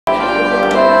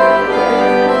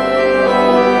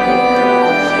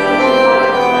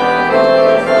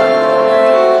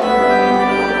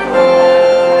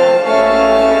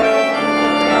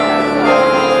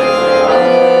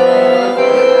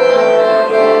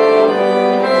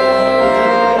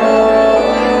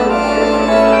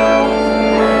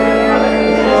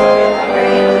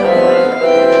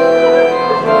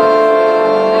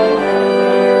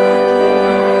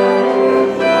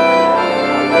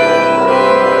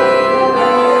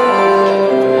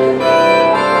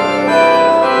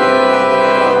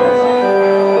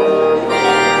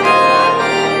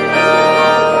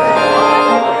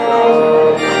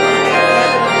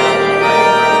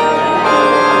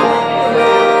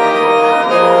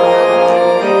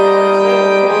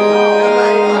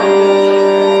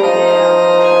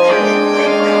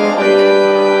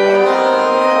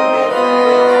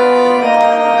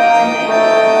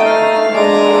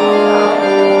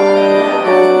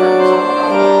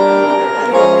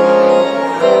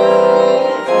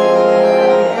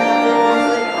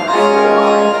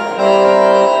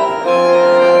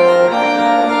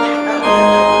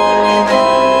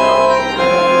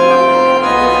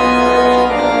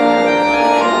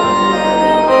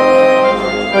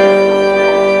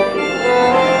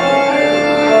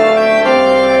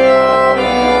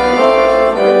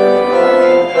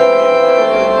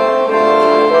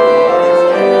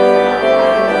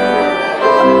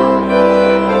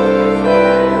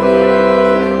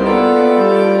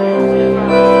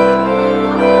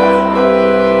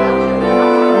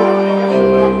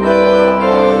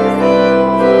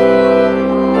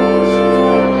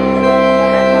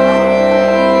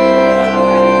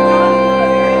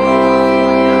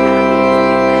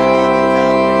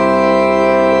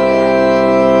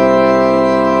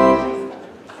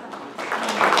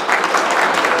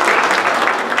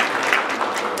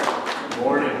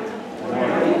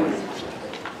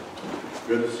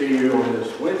Good to see you on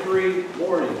this wintry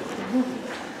morning.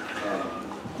 I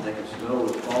think the snow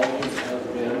is falling, it has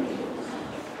been.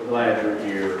 We're glad you're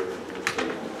here.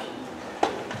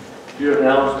 A few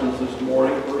announcements this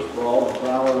morning. First of all, the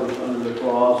flowers under the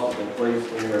cross have been placed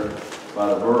there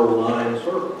by the Myrtle Line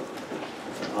Circle.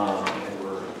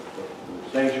 The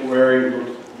sanctuary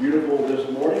looks beautiful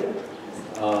this morning.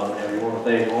 And we want to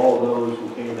thank all of those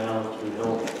who came out to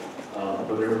help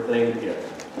put everything together.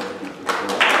 Thank you for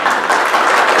the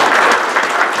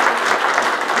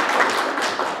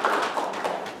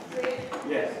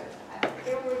Yes.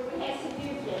 We had some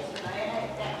youth yesterday.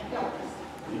 That helped us.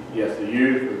 Yes, the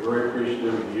youth, we're very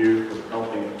appreciative of the youth for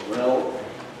helping as well,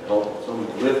 help some of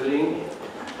the lifting,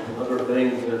 and other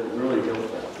things that really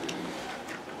helped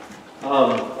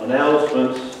out.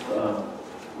 Announcements.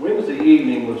 Wednesday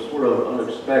evening was sort of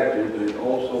unexpected, but it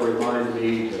also reminded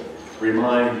me to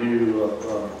remind you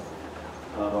of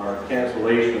our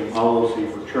cancellation policy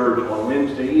for church on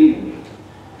Wednesday evening.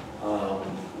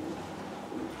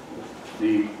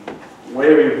 The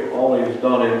way we've always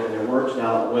done it, and it works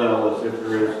out well, is if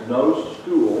there is no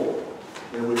school,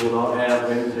 then we will not have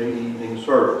Wednesday evening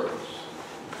services.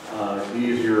 It's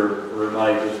easier for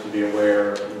everybody just to be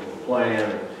aware of the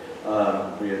plan.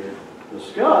 We had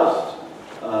discussed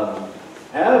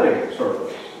having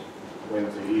service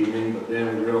Wednesday evening, but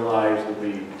then we realized that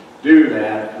we do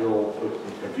that, we'll put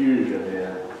some confusion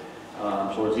in.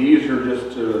 So it's easier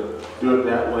just to do it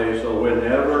that way. So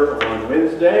whenever on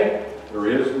Wednesday there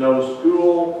is no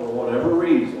school for whatever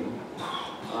reason,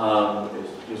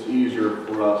 it's just easier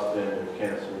for us than to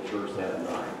cancel church that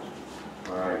night.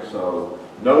 All right, so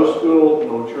no school,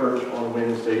 no church on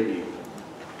Wednesday evening.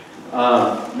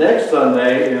 Next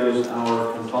Sunday is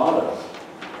our cantata,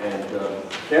 and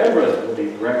Cameron will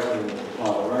be directing the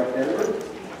cantata, right, Cameron?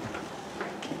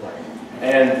 Right.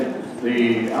 And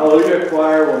the Hallelujah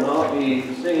Choir will not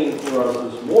be singing for us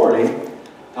this morning.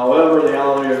 However, the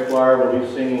Hallelujah Choir will be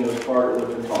singing as part of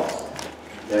the cantata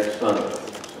next Sunday.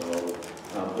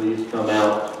 So please come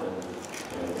out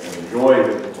and enjoy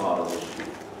the cantata this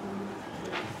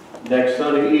week. Next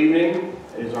Sunday evening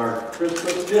is our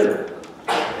Christmas dinner.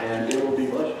 And it will be,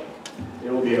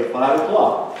 it will be at 5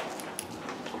 o'clock.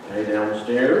 Okay,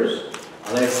 downstairs. I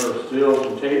think there are still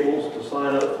some tables to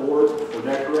sign up for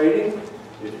decorating.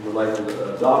 If you would like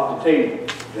to adopt a table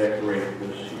decorated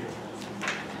this year.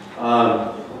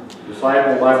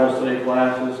 Disciple Bible study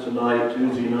classes tonight,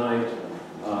 Tuesday night,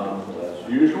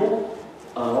 as usual.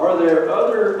 Are there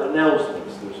other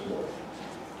announcements this morning?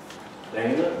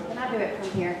 Dana? Can I do it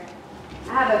from here? I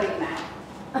have a big mouth.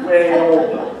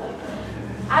 Well,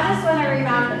 I just want to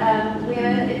remind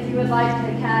women, if you would like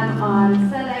to come on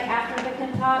Sunday after the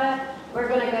cantata, we're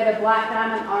going to go to Black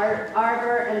Diamond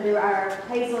Arbor and do our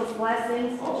Hazel's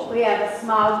Blessings. We have a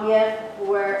small gift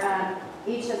for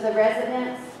each of the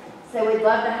residents. So we'd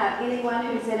love to have anyone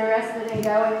who's interested in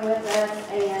going with us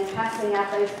and passing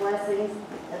out those blessings.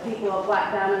 The people of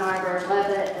Black Diamond Arbor love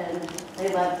it, and they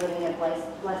love getting a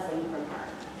blessing from her.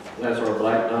 that's our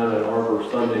Black Diamond Arbor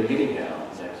Sunday meeting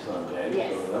house next Sunday.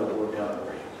 Yes. So that will work out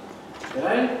great.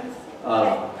 Okay?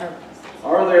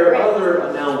 Are there other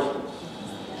announcements?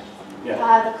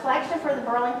 Yeah. The collection for the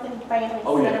Burlington Family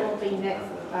Center will be next,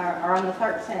 or on the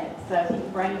 13th. So if you can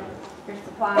bring your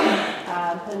supplies,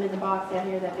 put them in the box out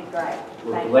here, that'd be great.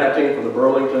 We're collecting for the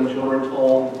Burlington Children's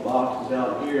Home. The box is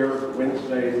out here.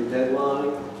 Wednesday is the deadline.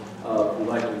 If you'd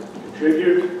like to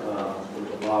contribute,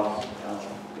 there's a box out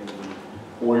in the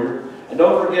foyer. And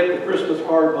don't forget the Christmas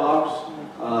card box.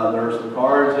 There are some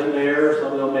cards in there.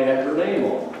 Some of them may have your name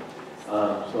on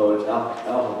them. So it's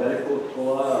alphabetical.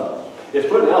 It's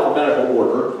put in alphabetical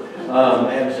order.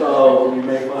 And so you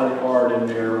may find a card in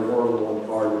there, more than one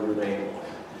card with your name on it.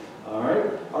 All right.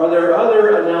 Are there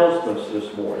other announcements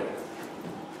this morning?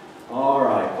 All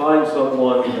right. Find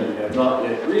someone that you have not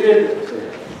yet greeted.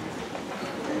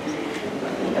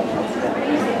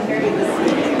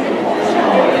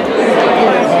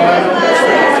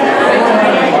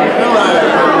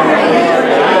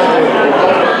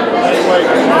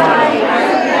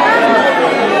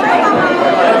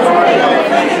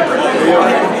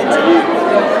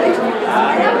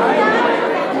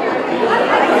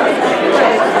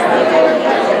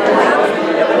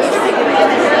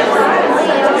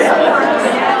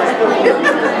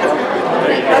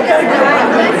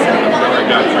 Okay.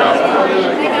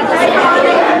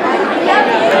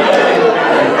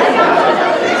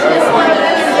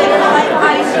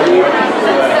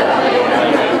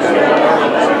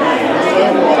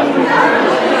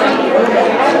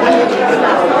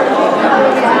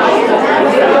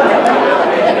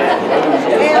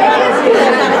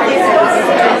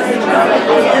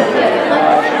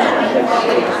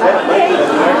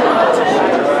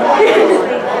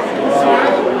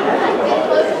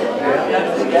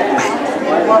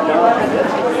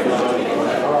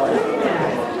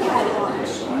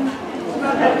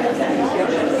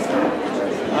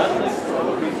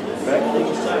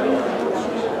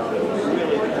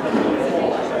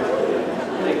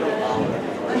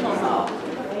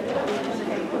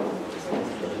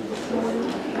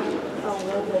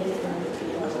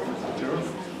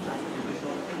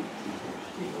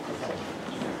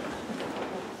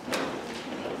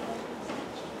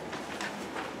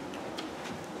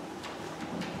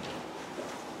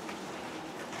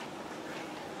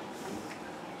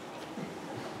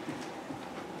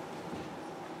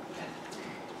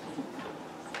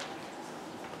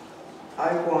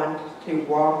 I want to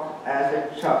walk as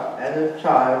a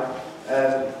child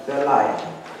of the light.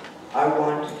 I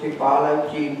want to follow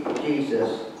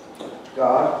Jesus.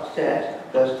 God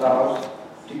set the stars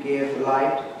to give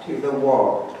light to the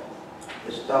world.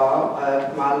 The star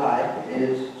of my life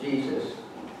is Jesus.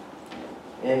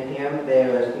 In him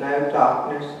there is no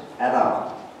darkness at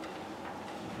all.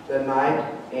 The night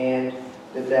and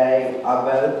the day are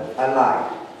both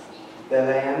alike. The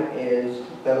Lamb is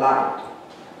the light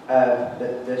of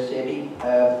the city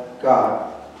of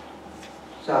God.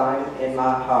 Sign in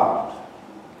my heart,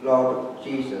 Lord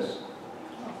Jesus.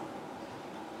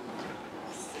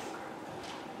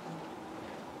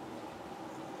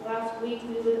 Last week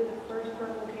we lit the first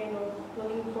purple candle,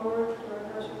 looking forward to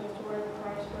rehearsing the story of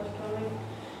Christ's first coming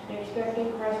and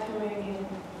expecting Christ coming again.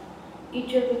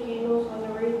 Each of the candles on the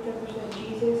wreath represent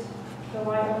Jesus, the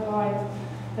light of life.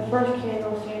 The first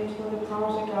candle stands for the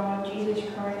promise of God, Jesus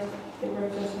Christ, that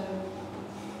brings us home.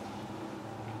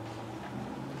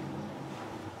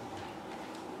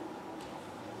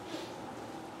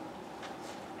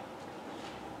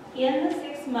 In the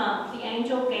 6th month, the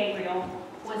angel Gabriel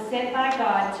was sent by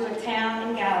God to a town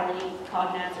in Galilee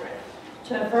called Nazareth,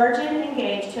 to a virgin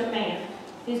engaged to a man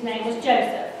whose name was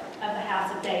Joseph, of the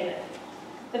house of David.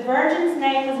 The virgin's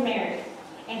name was Mary,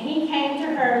 and he came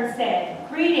to her and said,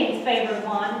 "Greetings, favored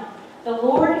one, the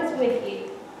Lord is with you."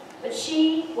 But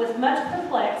she was much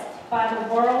perplexed by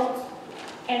the words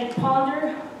and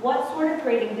pondered what sort of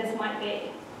greeting this might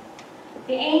be.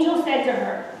 The angel said to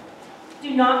her,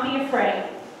 "Do not be afraid,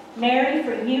 Mary,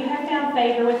 for you have found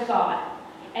favor with God.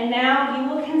 And now you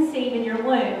will conceive in your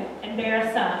womb and bear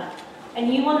a son,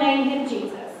 and you will name him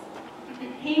Jesus.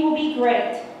 He will be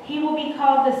great. He will be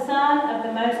called the Son of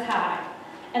the Most High.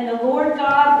 And the Lord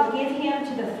God will give him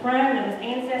to the throne of his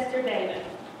ancestor David.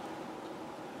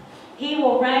 He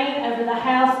will reign over the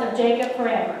house of Jacob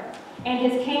forever, and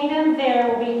his kingdom there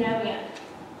will be no end."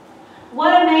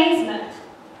 What amazement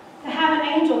to have an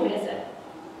angel visit.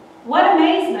 What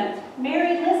amazement.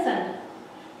 Mary listened.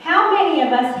 How many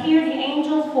of us hear the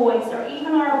angel's voice or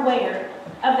even are aware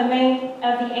of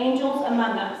the angels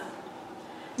among us?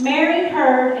 Mary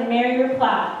heard and Mary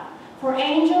replied, "For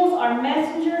angels are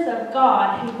messengers of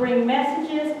God who bring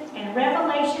messages, and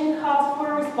revelation calls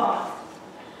for a response."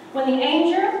 When the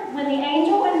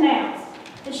angel announced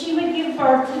that she would give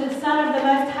birth to the Son of the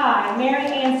Most High, Mary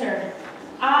answered,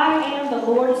 "I am the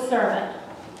Lord's servant."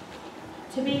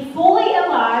 To be fully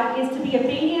alive is to be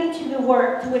obedient to the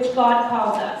work to which God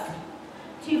calls us.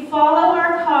 To follow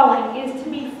our calling is to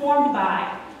be formed by,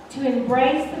 to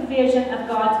embrace the vision of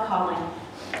God's calling.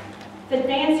 The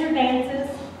dancer dances,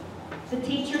 the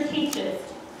teacher teaches.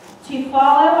 To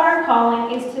follow our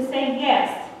calling is to say yes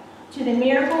to the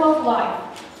miracle of life.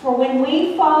 For when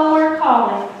we follow our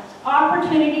calling,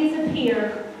 opportunities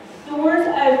appear, doors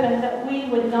open that we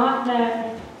would not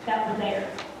know that were there.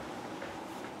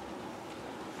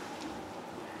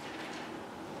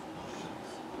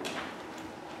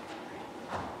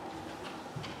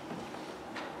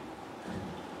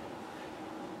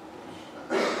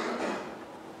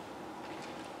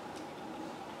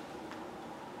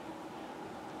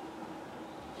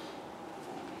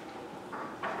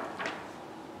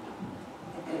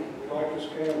 This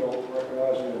candle,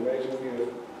 recognizing the amazing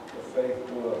gift of faith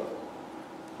and love.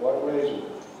 What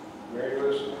amazement! Mary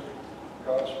listened,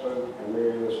 God spoke, and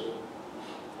Mary listened.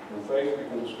 In faith, we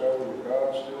can discover that God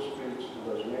still speaks and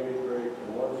does many great and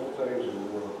wonderful things in the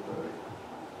world today.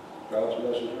 God's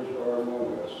messengers are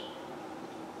among us.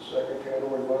 The second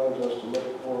candle reminds us to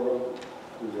look forward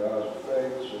through the eyes of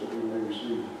faith so that we may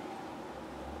receive,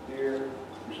 hear,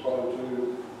 respond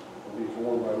to, and be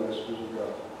formed by messages of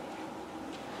God.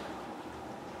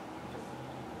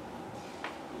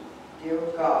 Dear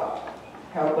God,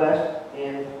 help us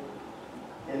in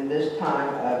this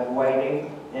time of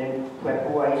waiting and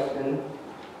preparation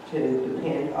to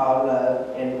depend our love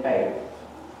and faith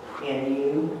in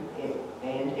you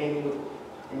and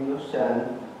in your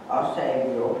Son, our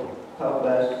Savior. Help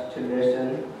us to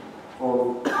listen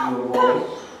for your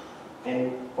voice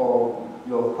and for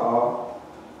your call,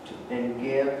 and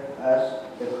give us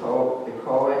the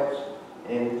courage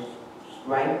and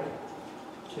strength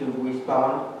to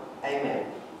respond. Amen.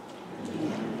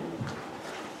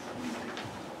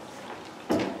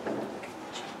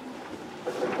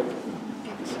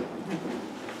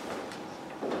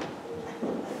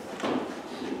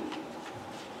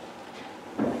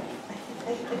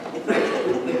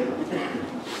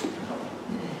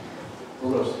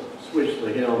 We're going to switch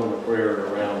the hymn and the prayer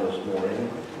around this morning.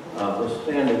 Let's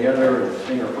stand together and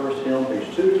sing our first hymn,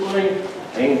 page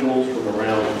 220, Angels from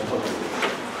Around the Country.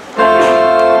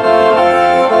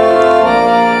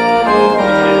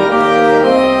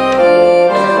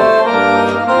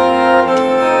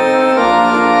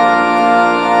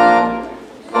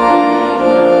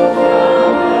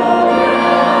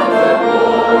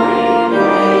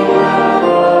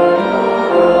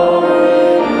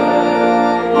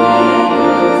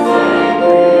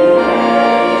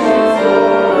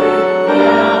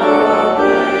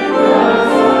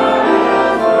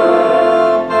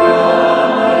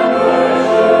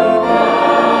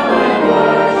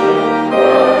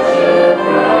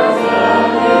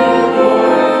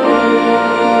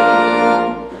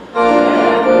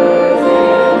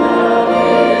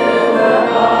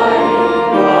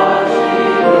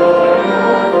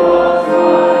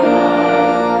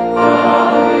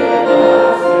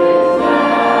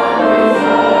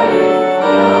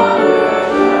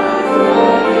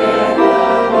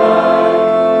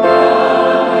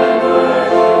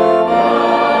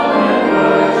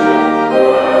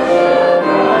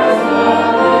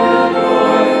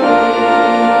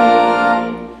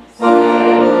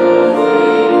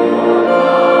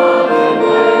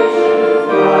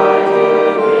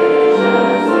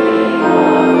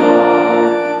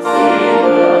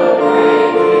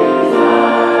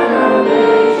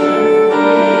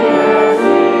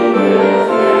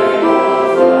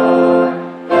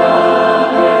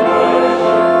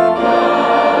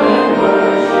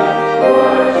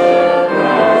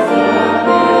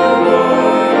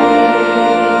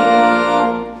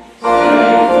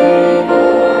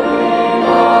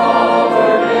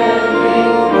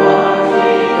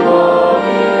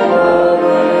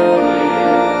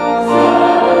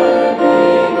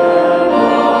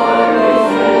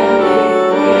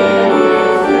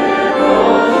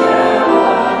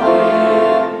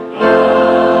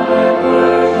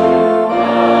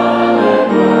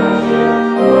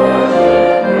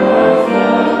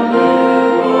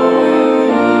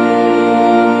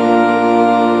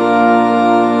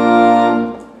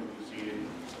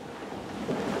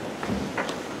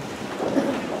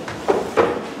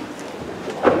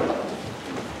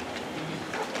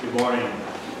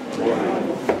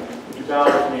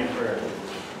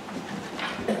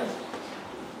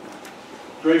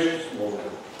 Gracious Lord,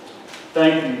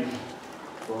 thank you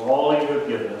for all you have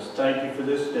given us. Thank you for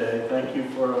this day. Thank you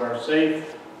for our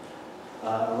safe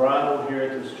arrival here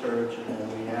at this church,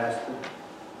 and we ask that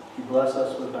you bless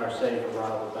us with our safe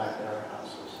arrival back at our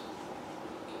houses.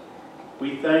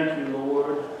 We thank you,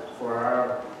 Lord, for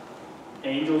our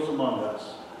angels among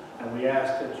us, and we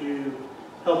ask that you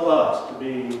help us to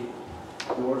be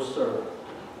your servant.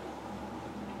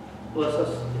 Bless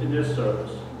us in this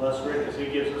service. Bless Rick as he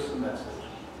gives us the message.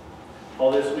 All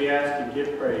this we ask and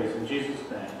give praise in Jesus'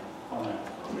 name. Amen.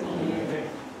 Amen.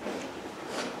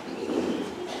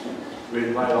 We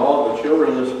invite all the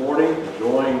children this morning to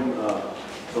join up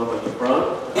at the front.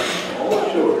 All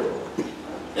the children.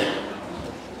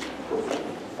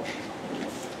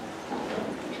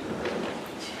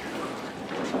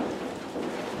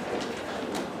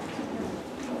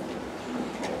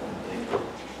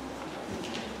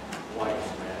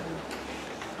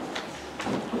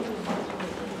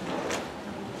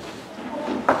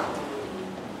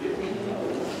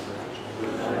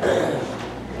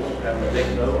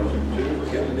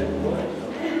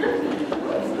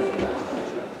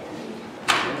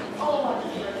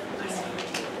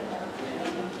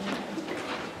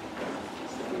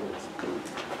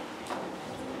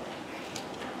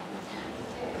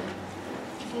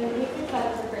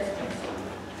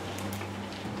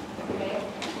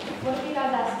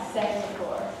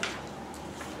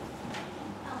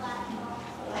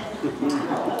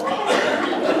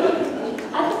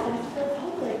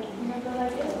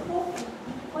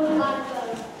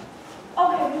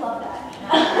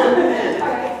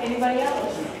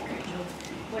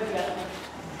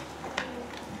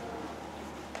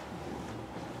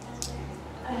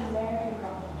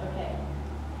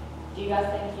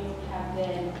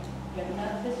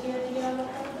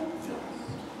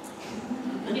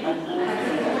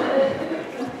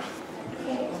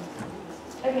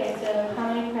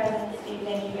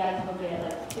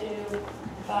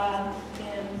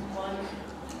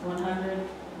 100?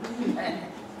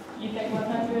 You think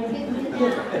 100?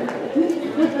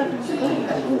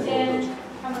 And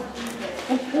how much do you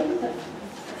think?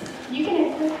 You can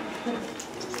answer.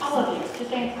 All of you,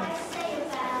 just answer. I'd say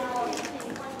about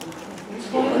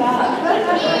 25.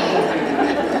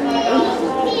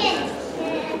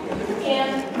 Kim,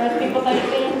 most people think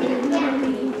 10?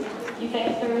 You think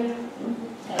 3?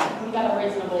 Okay, we got a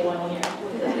reasonable one here.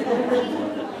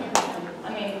 I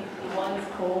mean, one's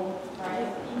cool, right?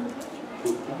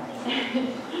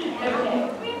 Okay.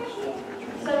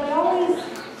 So we always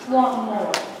want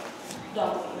more,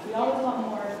 don't we? We always want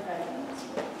more presents.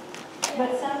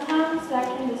 But sometimes that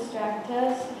can distract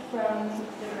us from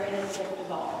the greatest gift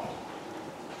of all.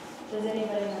 Does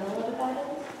anybody know what that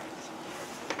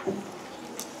is?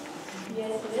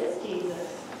 Yes, it is Jesus.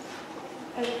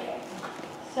 Okay.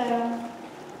 So, I'm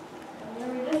going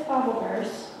to read this Bible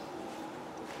verse.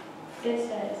 It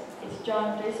says, it's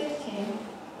John 3:16.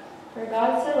 For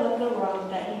God so loved the world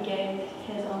that he gave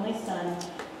his only Son,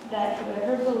 that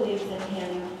whoever believes in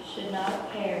him should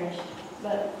not perish,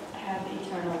 but have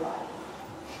eternal life.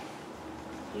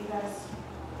 Do you guys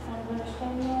kind of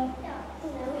understand that?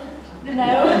 No. No?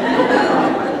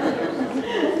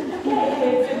 Okay,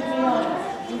 it's good to be honest.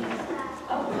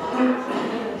 Oh.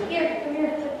 Here, come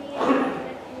here.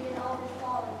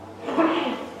 Okay.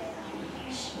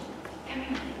 Shh. Come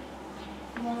here.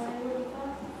 You want to say what you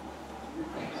thought?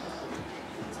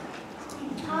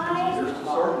 There's a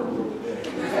sermon for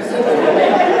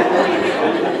today.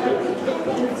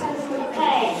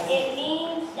 Okay, it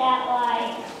means that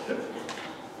like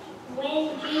when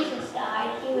Jesus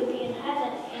died, he would be in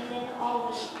heaven, and then all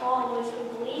of his followers who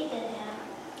believed in him,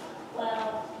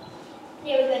 well,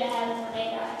 they would go to heaven when they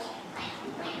died.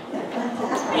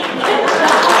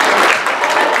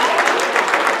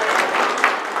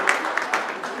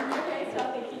 Okay, so I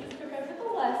think you just took over the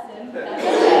lesson. That's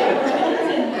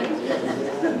okay.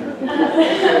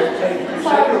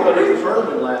 Sorry, but it was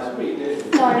sermon last week, didn't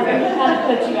it? Sorry, we kind of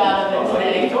put you out of it Oh,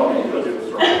 today. he told me because it was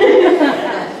sermon.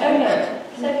 Okay,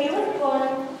 so he was born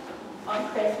on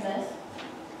Christmas,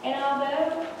 and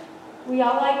although we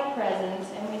all like presents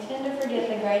and we tend to forget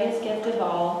the greatest gift of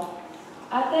all,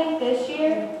 I think this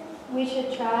year we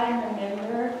should try and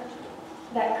remember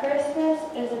that Christmas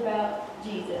is about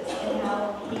Jesus and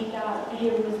how he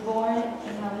was born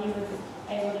and how he was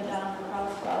able to die on the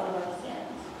cross for all of our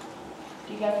sins.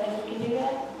 Do you guys think we can do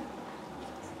that?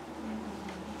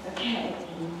 Okay,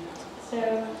 so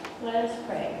let us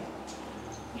pray.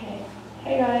 Okay.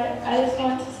 Hey God, I just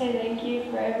want to say thank you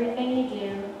for everything you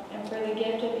do and for the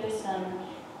gift of your Son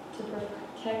to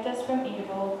protect us from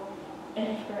evil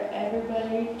and for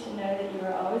everybody to know that you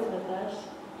are always with us.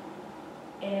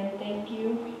 And thank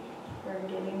you for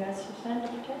giving us your Son to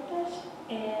protect us.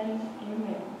 And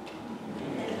amen.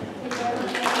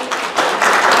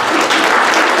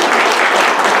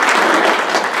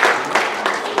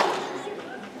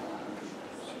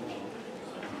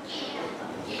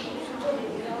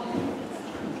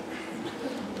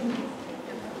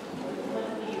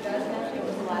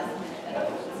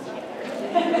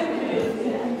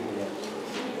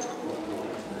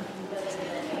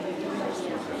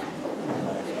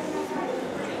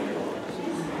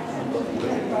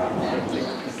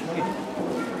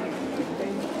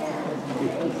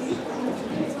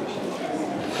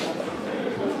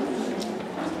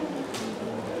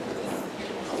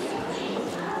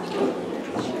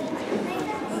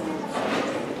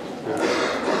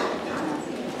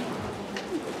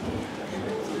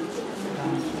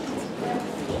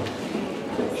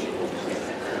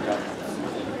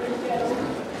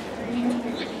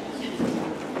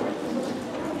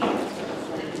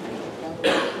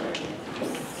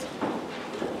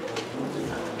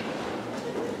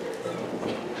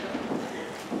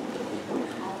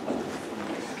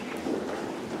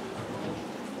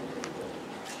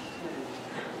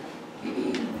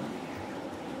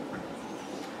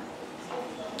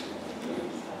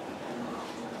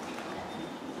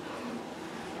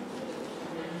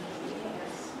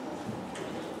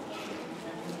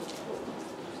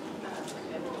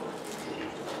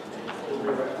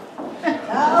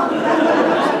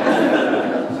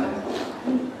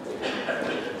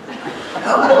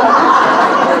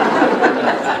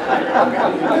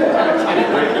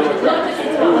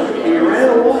 He ran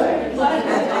away.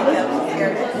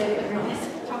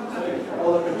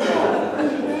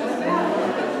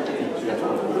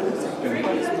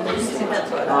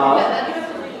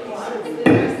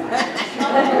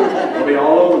 It'll be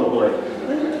all over the place.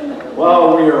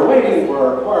 While we are waiting for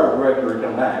our choir director to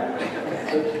come back,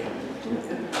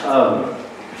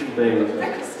 two things.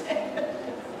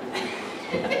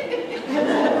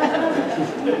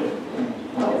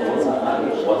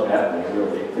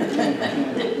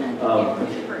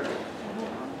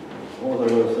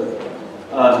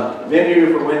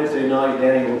 Venue for Wednesday night,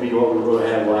 Danny, will be what we would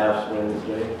have last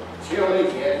Wednesday.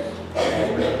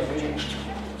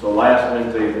 So last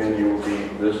Wednesday venue will be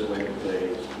this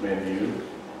Wednesday's venue.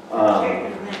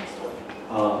 Chicken next week.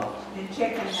 And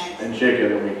chicken next. And chicken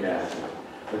the week after.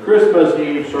 The Christmas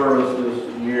Eve service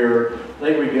this year, I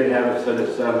think we did have it set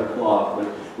at 7 o'clock,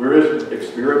 but we're just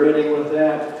experimenting with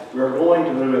that. We're going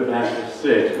to move it back to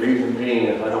 6. Reason being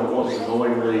is I don't want to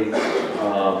knowingly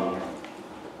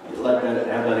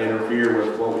have that interfere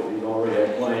with what we already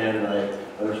had planned, and I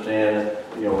understand,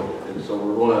 you know, and so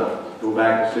we're going to go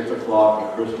back to 6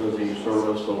 o'clock for Christmas Eve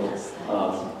service, so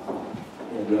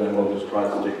and then we'll just try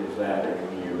to stick with that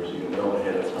every year, so you know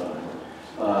ahead of time.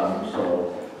 So,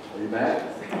 are you back?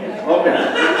 Okay.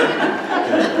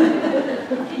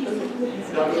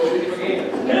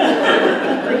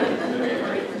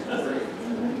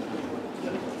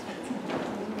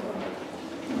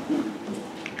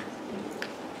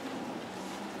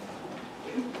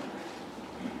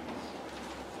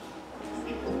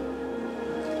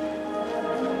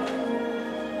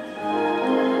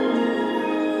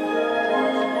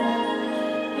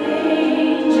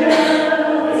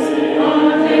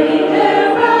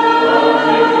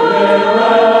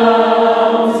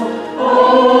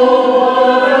 Oh,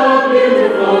 what a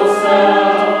beautiful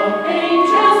sound.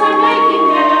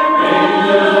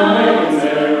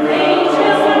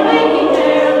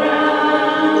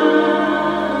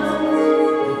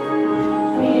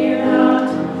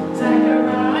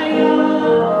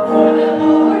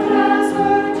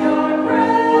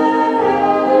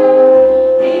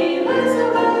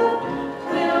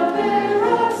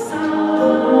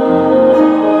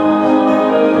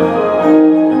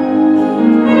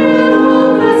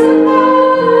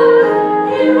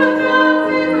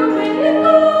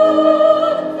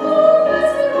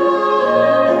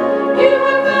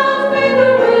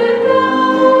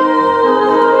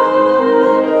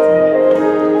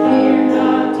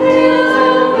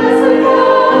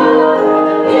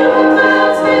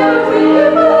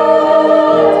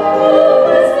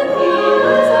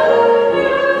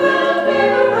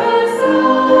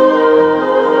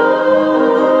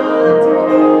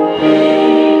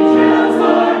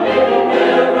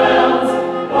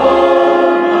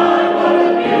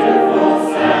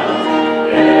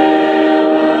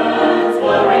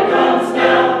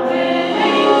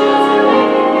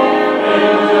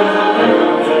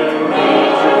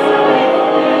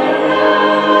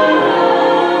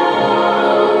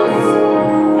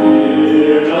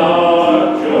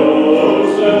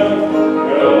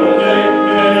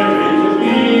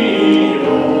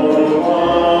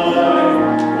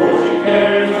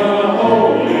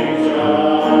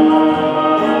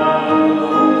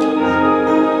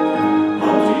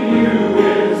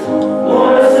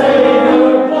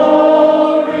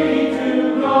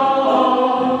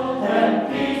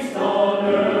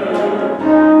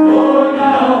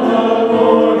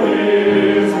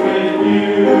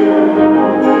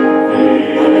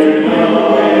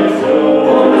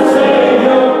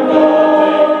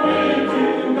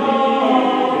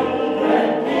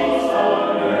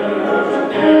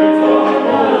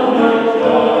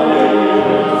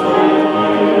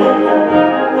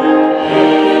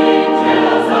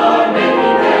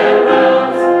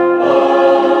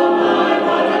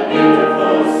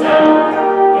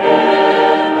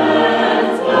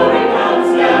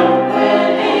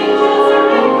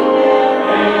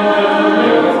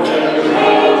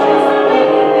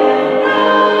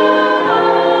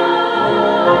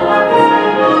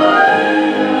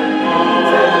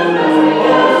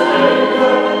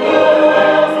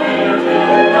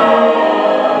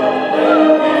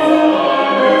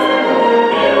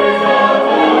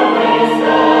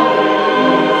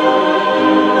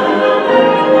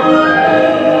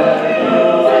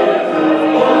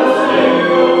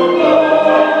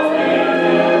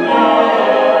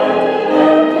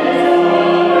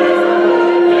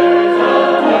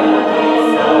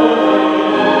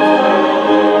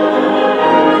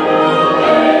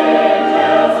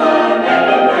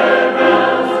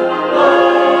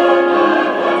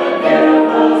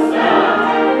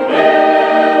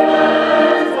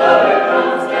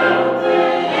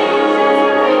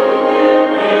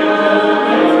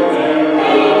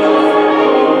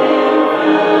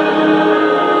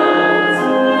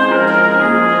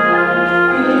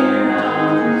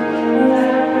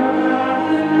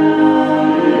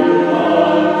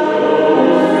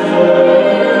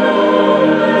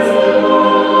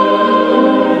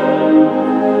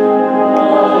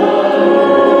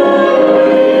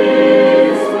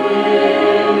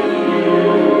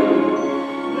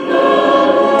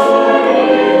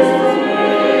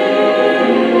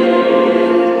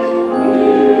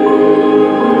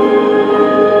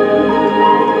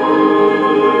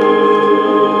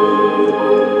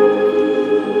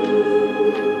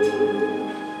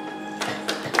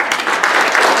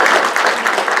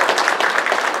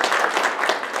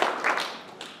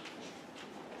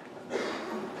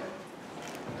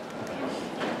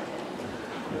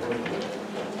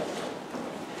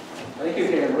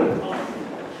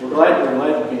 glad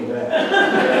you came back.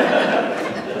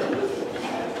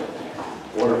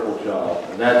 Wonderful job.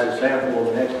 And that's a sample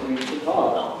of next week's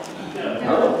talk.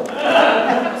 No.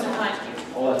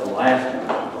 Oh, that's the last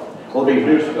one. Will be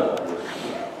new stuff.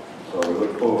 So we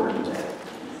look forward to that.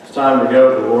 It's time to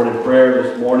go to the Lord in prayer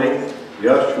this morning. The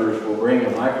ushers will bring a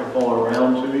microphone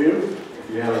around to you. If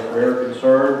you have a prayer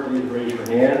concern, please raise your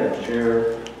hand and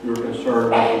share your concern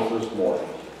with us this morning.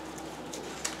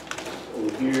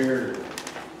 Over here,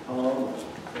 Tom.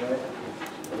 Okay.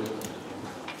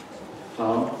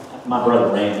 Tom. My brother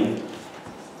Randy,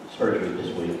 surgery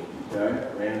this week. Okay.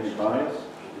 Randy Spice.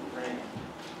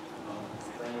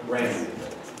 Randy.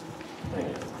 Thank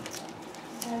you.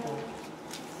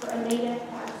 For Anita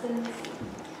Parsons,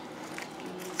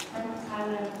 I'm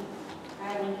kind of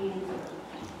having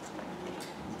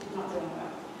not doing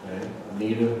well. Okay.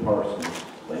 Anita Parsons.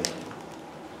 Thank you.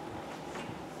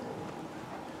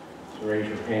 So raise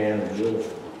your hand and do it.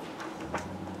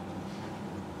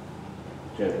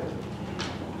 Jennifer.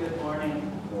 Good morning.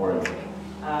 Morning.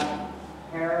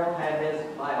 Harold had his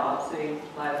biopsy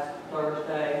last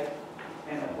Thursday,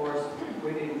 and of course,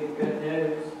 we didn't get good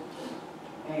news.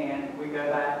 And we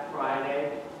go back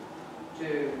Friday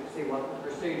to see what the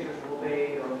procedures will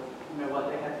be, or what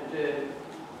they have to do.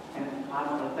 And I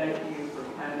want to thank you for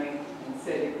coming and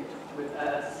sitting with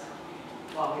us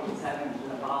while he was having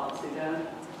the biopsy done.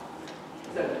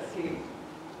 So let's keep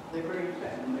the Green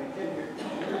family in your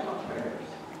prayers.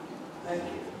 Thank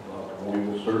you. We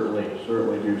will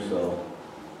certainly do so.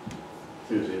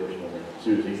 Susie, or something.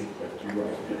 Susie, that's you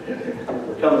right.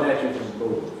 We're coming at you from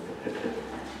both.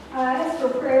 I asked for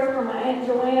prayer for my Aunt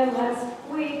Joanne last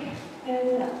week,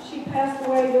 and she passed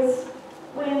away this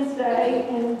Wednesday,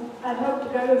 and I'd hoped to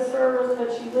go to the service,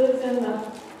 but she lives in the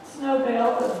snow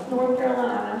belt of North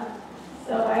Carolina.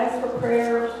 So I asked for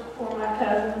prayers for my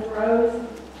cousins, Rose,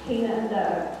 Tina, and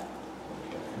Doug.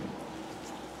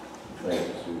 Thank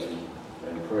you, Susie.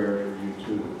 And prayer for you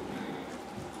too.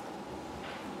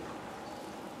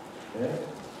 Okay?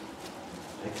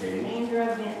 Okay. Sandra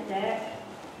Van Deck.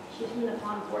 She's from the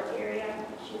Concord area.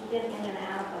 She's been in and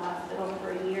out of the hospital for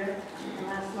a year. And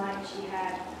last night she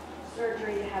had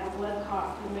surgery to have a blood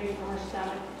clot removed from her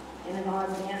stomach and an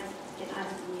RVN in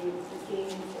ICU with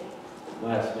DNC.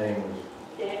 Last name was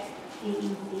Deck,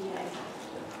 D-E-C-K.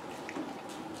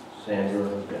 Sandra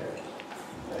Deck.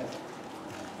 Okay.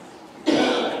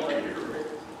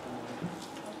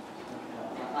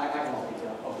 I can help you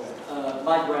out. Okay.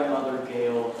 My grandmother,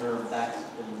 Gail, her back's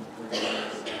been really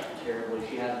terribly.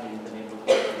 She hasn't even been able to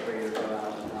concentrate or go out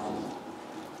of the house.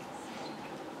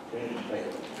 Okay, thank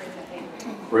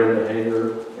you. Brenda Hager,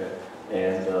 okay.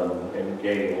 And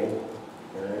Gail,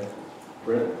 okay.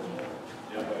 Brent?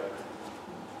 Yeah.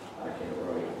 I can't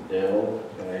write. Dell,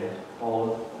 okay.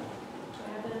 Paula?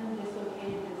 Kevin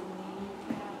dislocated his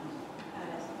knee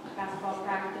at basketball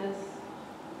practice,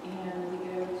 and we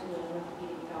go to an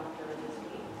orthopedic doctor this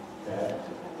week. Okay.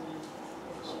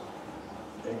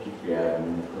 Thank you for having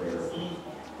me in prayer.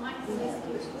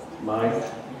 Mike?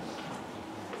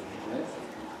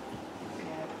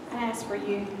 I ask for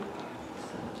you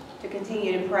to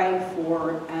continue to pray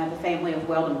for the family of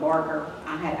Weldon Barker.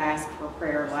 I had asked for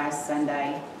prayer last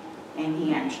Sunday, and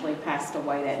he actually passed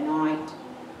away that night.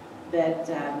 But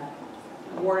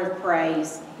a word of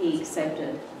praise, he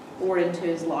accepted Lord into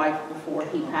his life before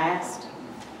he passed.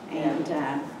 And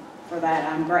for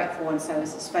that, I'm grateful, and so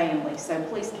is his family. So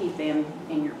please keep them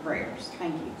in your prayers.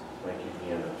 Thank you. Thank you,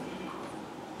 Deanna.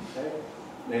 Okay.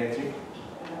 Nancy?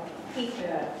 Keep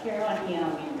Caroline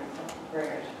Young in your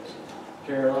prayers.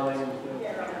 Caroline?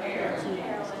 Carolyn.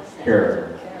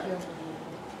 Carolyn.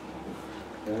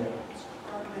 Okay.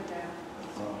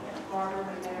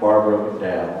 Barbara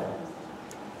McDowell.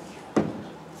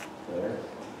 Okay.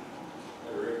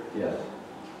 Yes.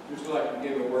 Just like to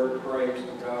give a word of praise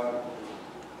to God.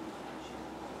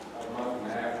 A month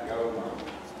and a half ago,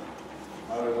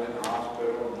 my mother went in the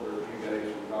hospital, and for a few days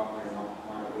she got me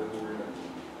my visitor, and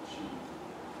she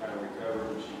kind of recovered,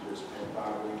 and she just had 5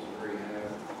 weeks of rehab.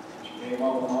 She came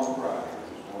home on Friday. I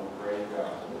just want to praise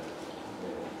God.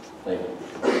 Thank you.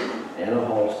 Anna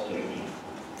Halston.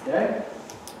 Okay?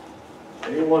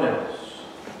 Anyone else?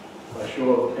 By show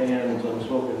of hands,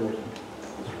 unspoken wisdom.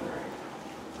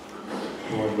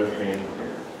 Lord, with me in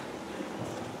prayer.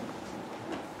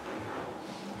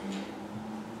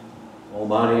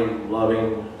 Almighty,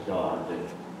 loving God,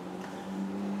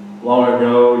 long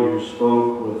ago you spoke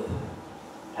with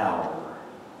power,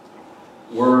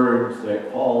 words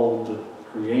that called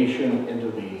creation into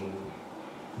being.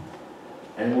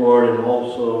 And Lord, and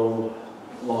also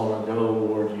long ago,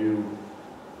 Lord, you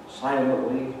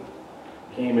silently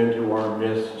came into our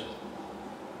midst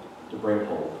bring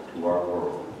hope to our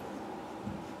world.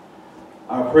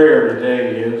 Our prayer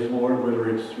today is, Lord, whether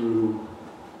it's through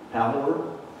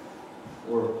power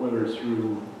or whether it's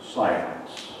through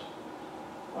silence,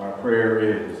 our prayer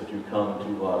is that you come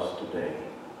to us today.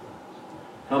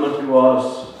 Come to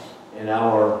us in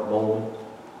our moment.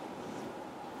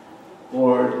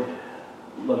 Lord,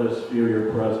 let us feel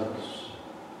your presence.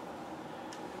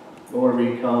 Lord,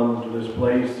 we come to this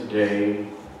place today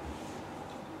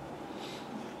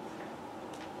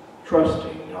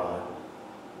trusting, God,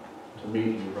 to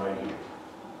meet you right here.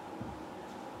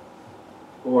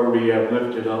 Lord, we have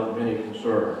lifted up many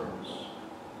concerns.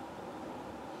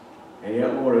 And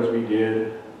yet, Lord, as we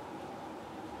did,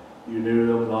 you knew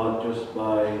them not just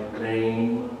by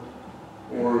name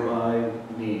or by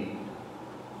need.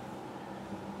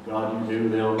 God, you knew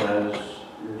them as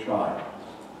your child.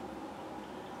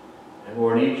 And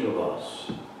Lord, each of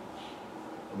us,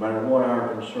 no matter what our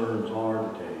concerns are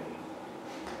today,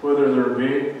 whether they're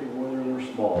big or whether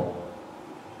they're small,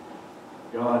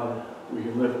 God, we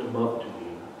can lift them up to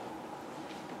you.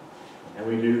 And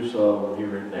we do so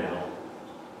here and now.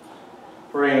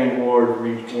 Praying, Lord, for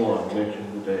each one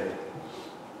mentioned today.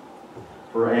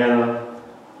 For Anna,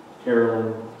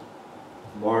 Carolyn,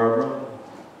 Barbara,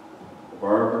 the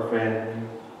Barber family,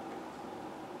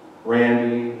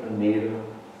 Randy, Anita,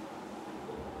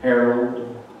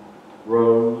 Harold,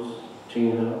 Rose,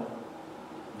 Tina,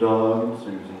 Doug, and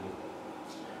Susie.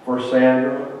 For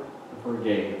Sandra, and for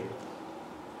Gabe,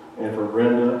 and for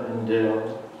Brenda and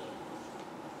Dale,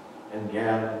 and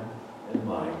Gavin and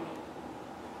Mike.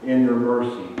 In your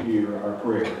mercy, hear our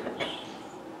prayers.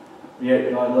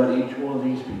 Yet, God, let each one of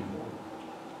these people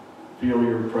feel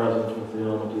your presence with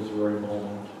them at this very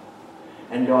moment.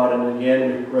 And God, and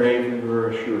again we pray for your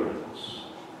assurance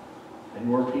and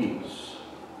your peace.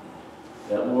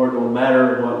 That, Lord, no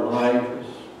matter what life is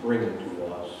bringing to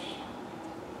us,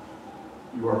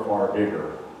 you are far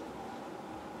bigger.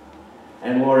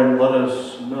 And Lord, and let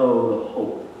us know the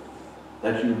hope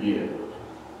that you give.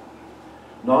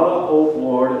 Not a hope,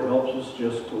 Lord, that helps us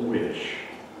just to wish,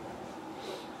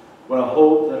 but a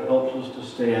hope that helps us to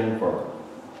stand firm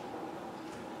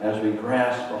as we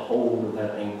grasp a hold of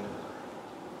that anchor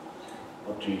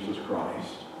of Jesus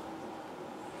Christ.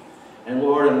 And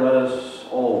Lord, and let us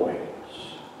always,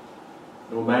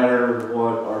 no matter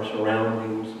what our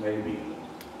surroundings may be,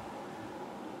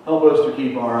 help us to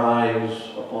keep our eyes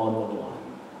upon the one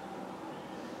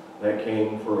that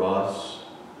came for us,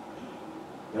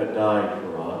 that died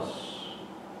for us,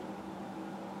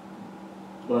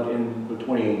 but in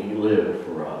between he lived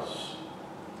for us.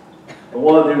 The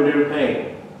one who knew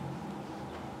pain,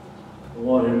 the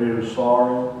one who knew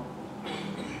sorrow,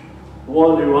 the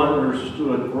one who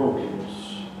understood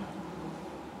brokenness,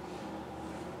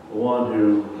 the one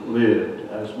who lived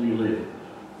as we live.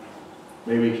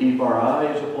 May we keep our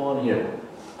eyes upon him,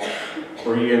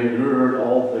 for he endured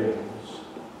all things,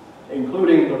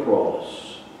 including the cross,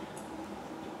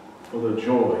 for the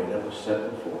joy that was set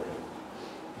before him.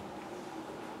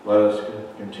 Let us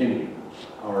continue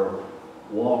our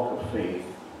walk of faith,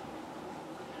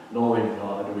 knowing,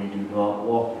 God, we do not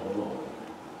walk it alone.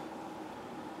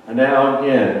 And now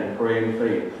again, we pray in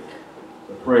faith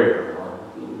the prayer our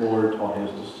Lord taught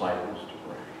his disciples to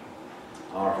pray.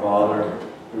 Our Father,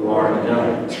 who art in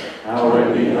heaven,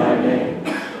 hallowed be thy name.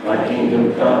 Thy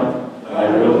kingdom come,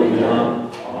 thy will be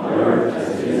done, on earth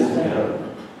as it is in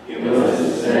heaven. Give us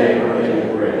this day our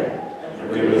daily bread, and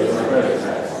forgive us our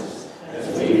trespasses,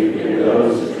 as we forgive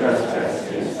those who trespass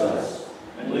against us.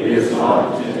 And lead us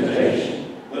not into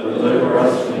temptation, but deliver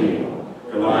us from evil.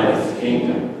 For thine is the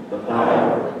kingdom, the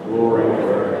power, the glory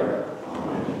forever.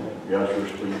 Amen. The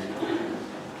ushers, please.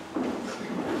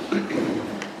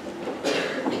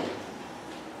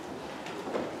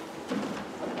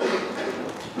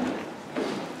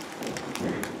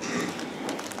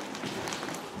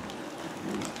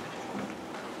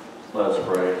 Let us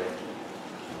pray.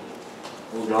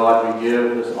 Oh God, we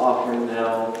give this offering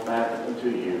now back unto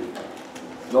you,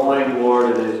 knowing,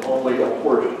 Lord, it is only a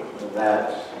portion of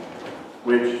that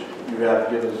which you have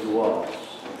given to us.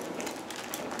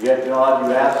 Yet, God,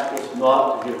 you ask us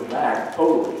not to give back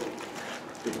totally,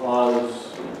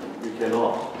 because we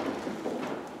cannot.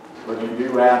 But you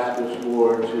do ask us,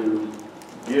 Lord, to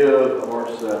give of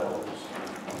ourselves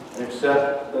and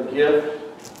accept the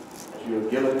gift that you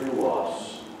have given to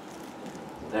us,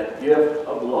 that gift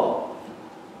of love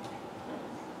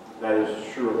that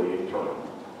is surely eternal.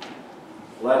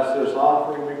 Bless this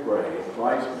offering, we pray, in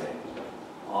Christ's name.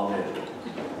 Amen.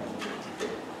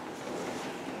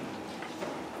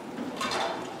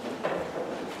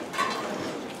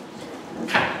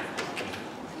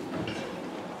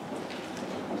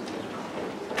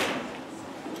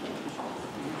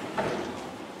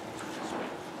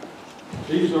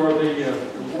 These are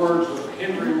the words of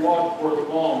Henry Wadsworth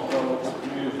Longfellow to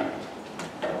music.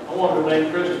 I wanted to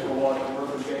name Christopher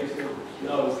Wadsworth in case he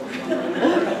knows.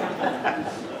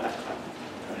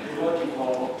 You're lucky,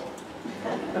 Paul.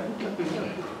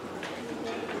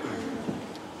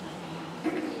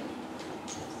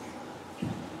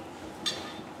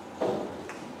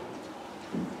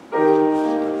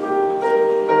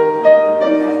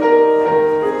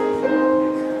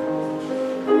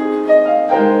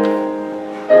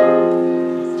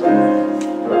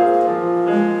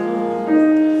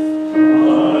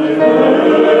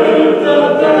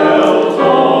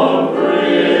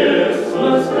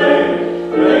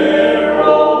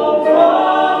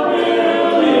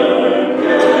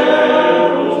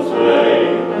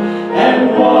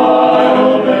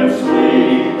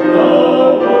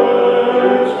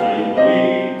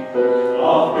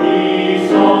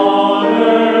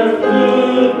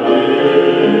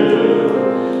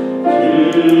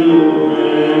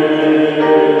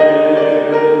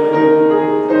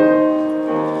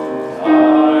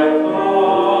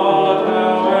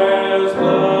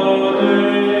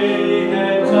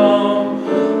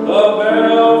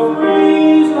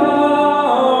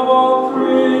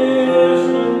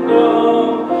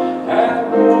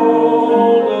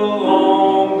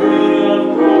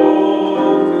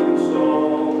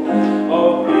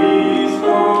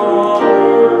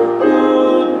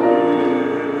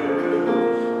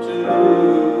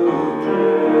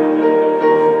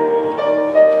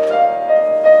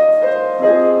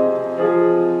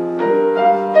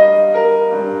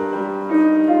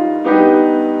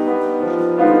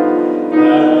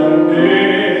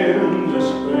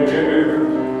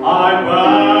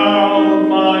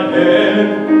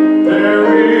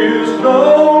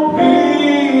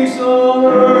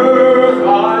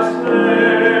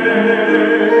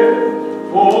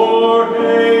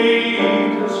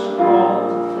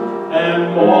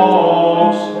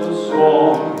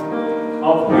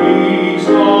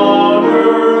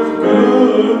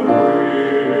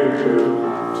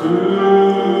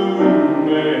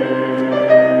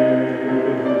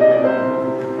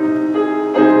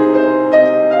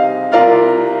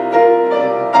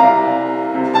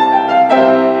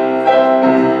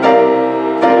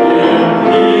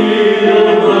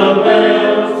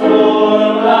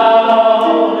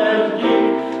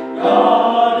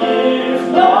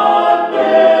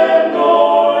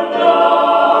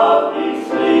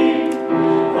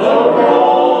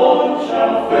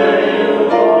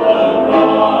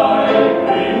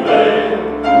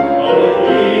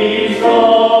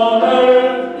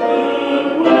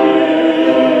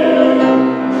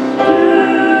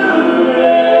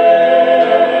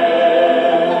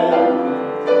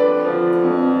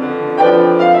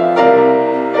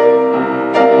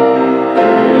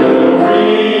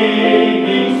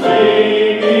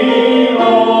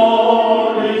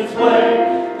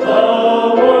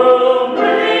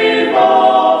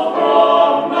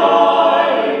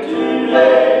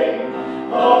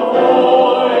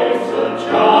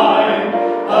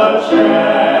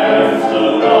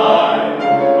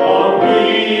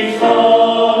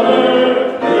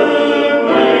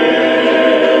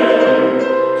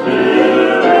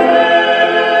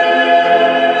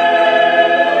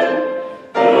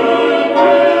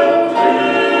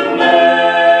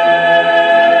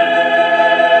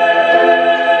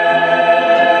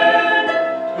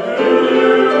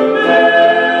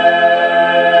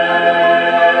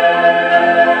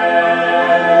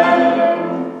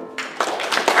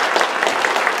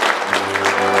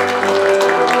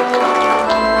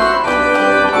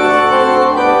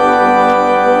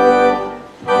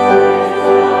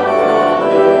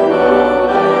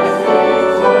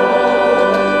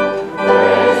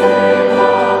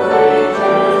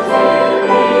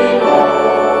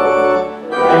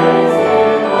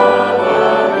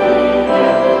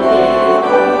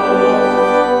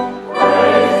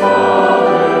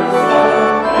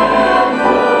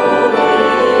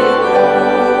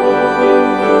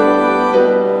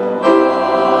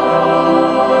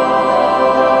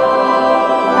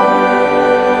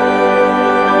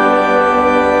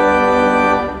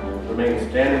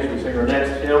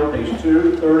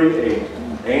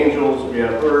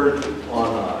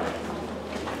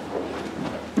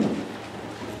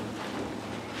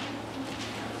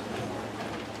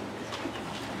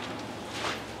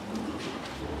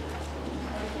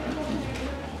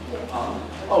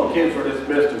 Oh, kids were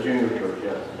dismissed to junior church,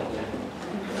 yes.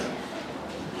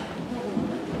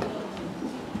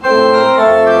 Thank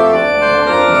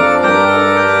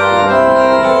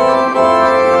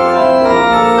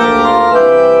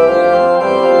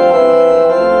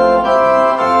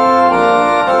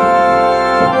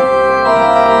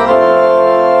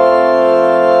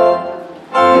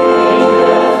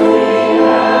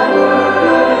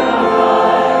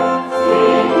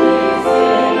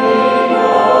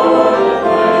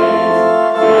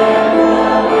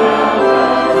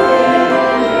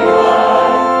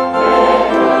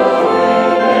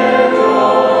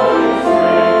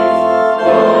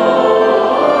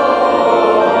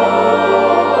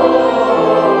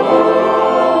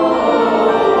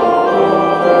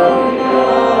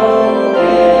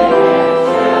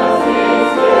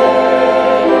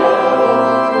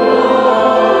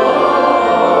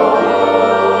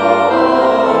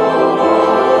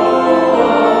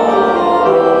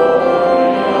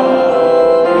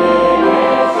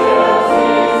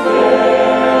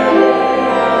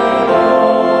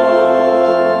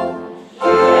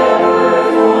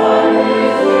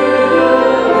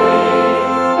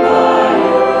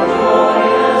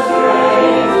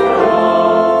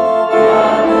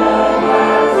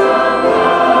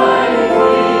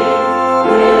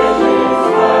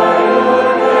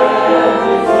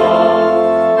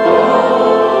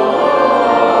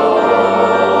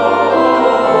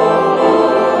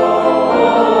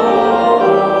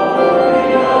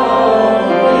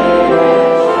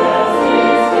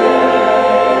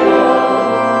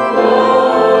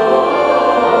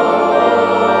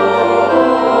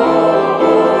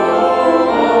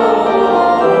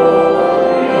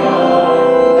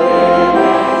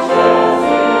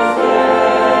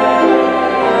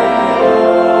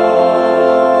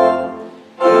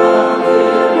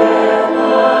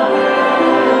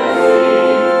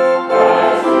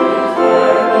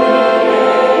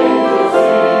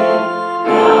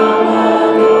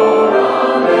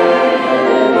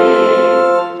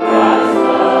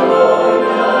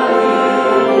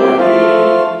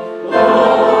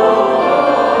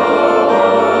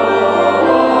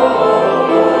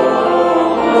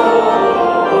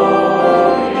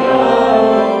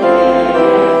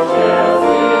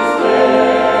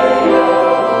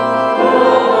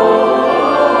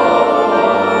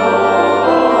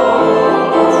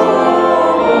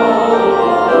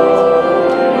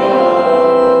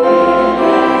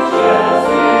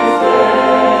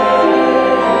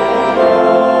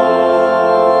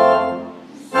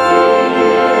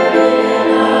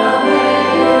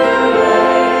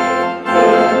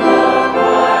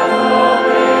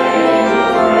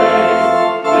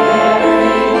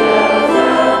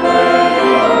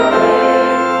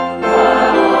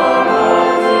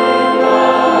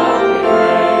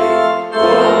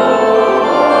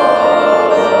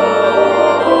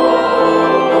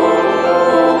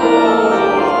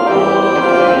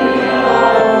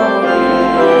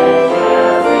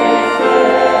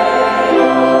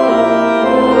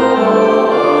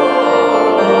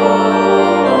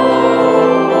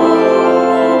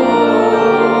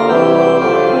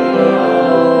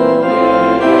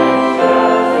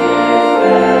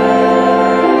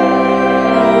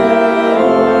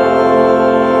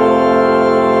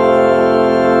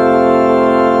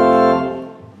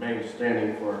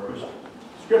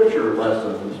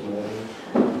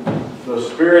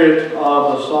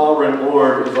of the sovereign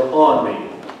Lord is upon me,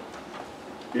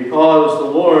 because the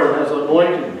Lord has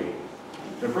anointed me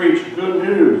to preach good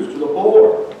news to the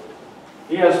poor.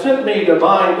 He has sent me to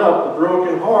bind up the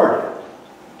brokenhearted,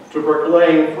 to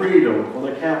proclaim freedom for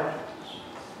the captives,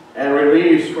 and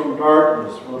release from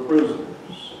darkness for the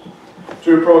prisoners,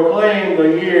 to proclaim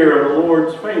the year of the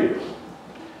Lord's favor,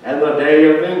 and the day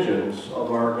of vengeance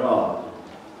of our God,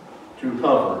 to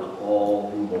comfort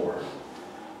all who mourn.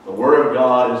 The Word of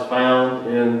God is found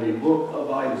in the book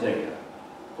of Isaiah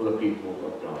for the people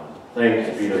of God.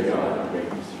 Thanks be to God. You may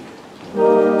be seated.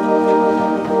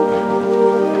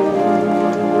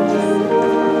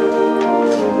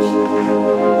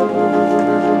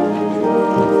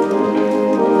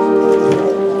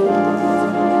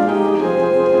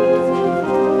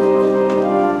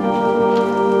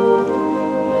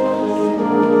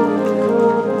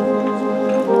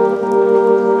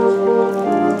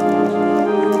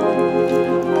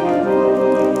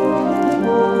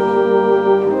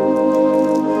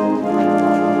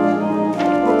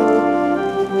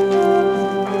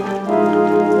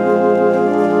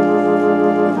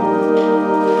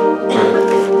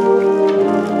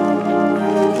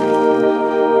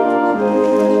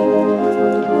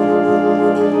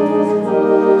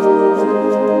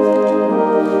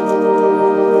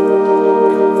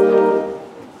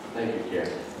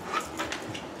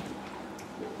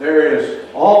 There is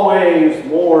always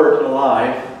more to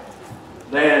life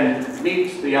than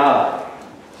meets the eye.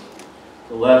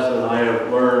 The lesson I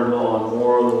have learned on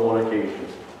more than one occasion.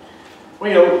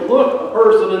 When you look a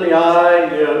person in the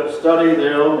eye, you study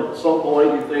them, at some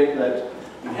point you think that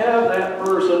you have that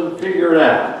person figured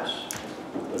out.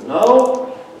 But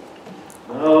no,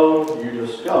 you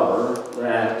discover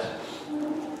that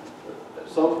at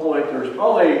some point there's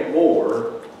probably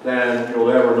more than you'll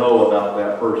ever know about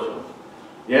that person.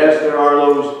 Yes, there are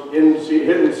those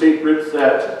hidden secrets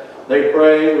that they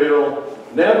pray will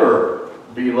never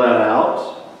be let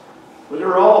out, but there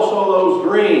are also those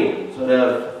dreams that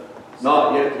have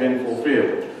not yet been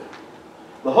fulfilled.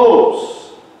 The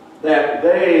hopes that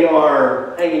they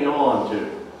are hanging on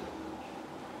to.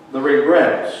 The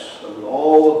regrets of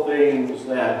all the things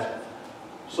that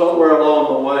somewhere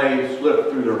along the way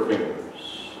slipped through their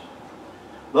fingers.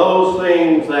 Those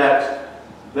things that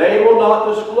they will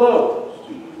not disclose,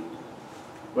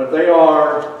 but they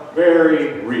are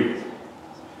very real.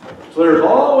 So there's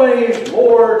always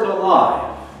more to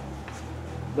life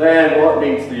than what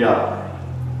meets the eye.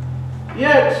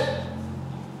 Yet,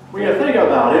 when you think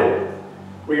about it,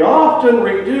 we often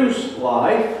reduce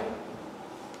life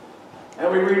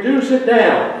and we reduce it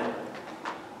down.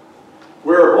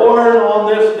 We're born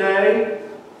on this day,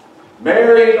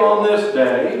 married on this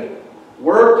day,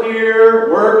 worked here,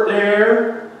 worked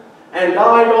there, and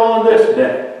died on this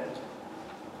day.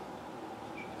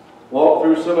 Walk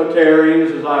through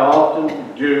cemeteries, as I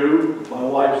often do. My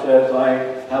wife says I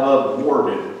have a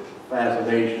morbid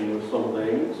fascination with some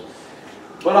things.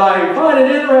 But I find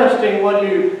it interesting what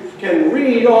you can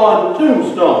read on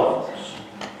tombstones.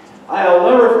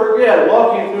 I'll never forget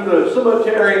walking through the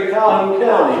cemetery in Calhoun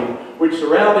County, which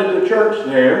surrounded the church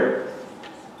there,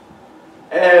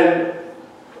 and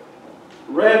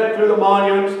read through the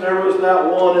monuments. There was that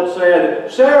one that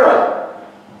said, Sarah.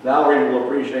 Valerie will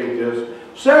appreciate this.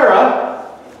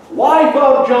 Sarah, wife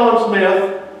of John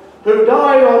Smith, who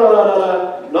died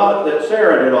on not that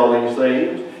Sarah did all these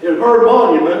things, is her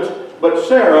monument, but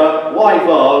Sarah, wife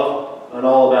of, and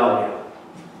all about him.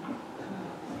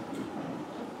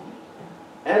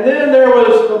 And then there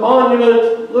was the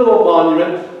monument, little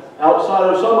monument,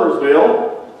 outside of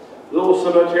Summersville, little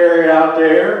cemetery out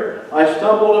there. I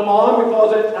stumbled upon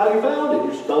because that's how you found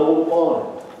it. You stumbled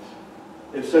upon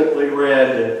it. It simply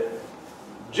read,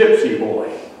 Gypsy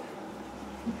Boy.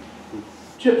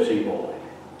 Gypsy Boy.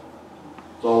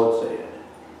 That's all it said.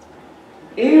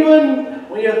 Even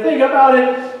when you think about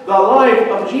it, the life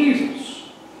of Jesus,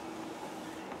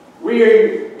 we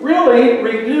really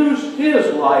reduce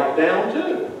his life down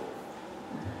to.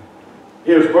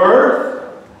 His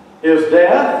birth, his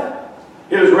death,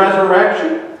 his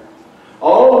resurrection.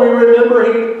 Oh, we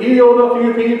remember he healed a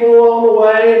few people on the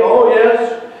way. Oh,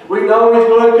 yes. We know he's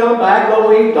going to come back, but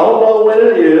we don't know when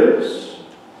it is.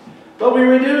 But we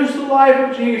reduce the life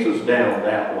of Jesus down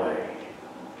that way.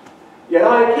 Yet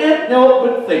I can't help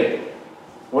but think,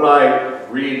 when I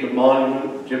read the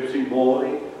monument, Gypsy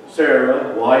Boy,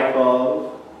 Sarah, wife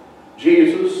of,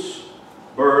 Jesus,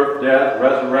 birth, death,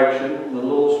 resurrection, the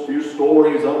little few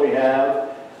stories that we have,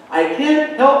 I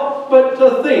can't help but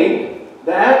to think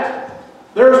that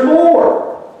there's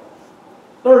more.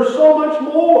 There's so much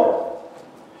more.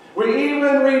 We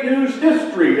even reduce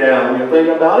history down when you think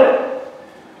about it.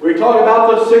 We talk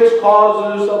about the 6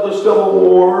 causes of the Civil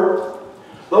War,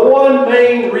 the one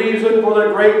main reason for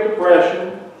the Great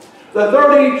Depression, the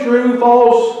 30 true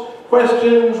false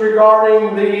questions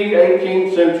regarding the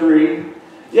 18th century.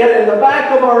 Yet in the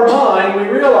back of our mind, we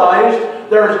realize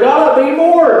there's got to be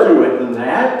more to it than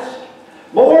that.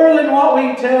 More than what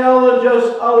we tell in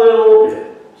just a little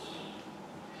bit.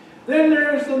 Then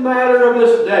there's the matter of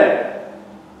this day.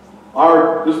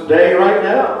 This day right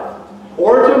now.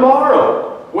 Or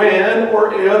tomorrow, when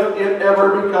or if it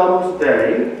ever becomes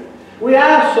day. We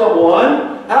ask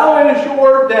someone, how is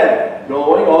your day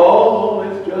going? Oh,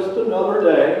 it's just another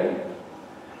day.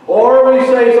 Or we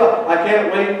say, I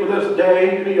can't wait for this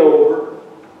day to be over.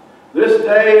 This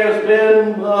day has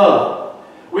been,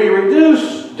 we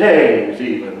reduce days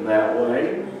even that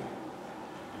way.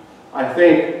 I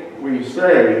think we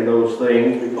say those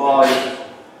things because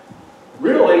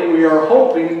really we are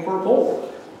hoping for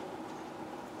more.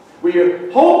 We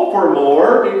hope for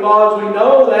more because we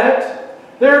know that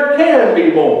there can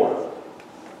be more.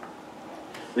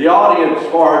 The audience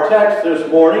for our text this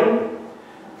morning,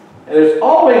 and it's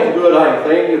always good, I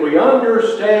think, if we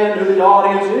understand who the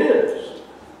audience is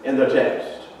in the text.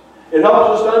 It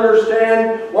helps us to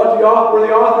understand where the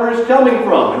author is coming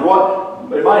from,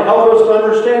 and it might help us to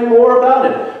understand more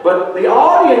about it. But the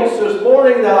audience this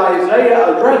morning that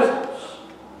Isaiah addresses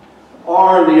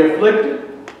are the afflicted,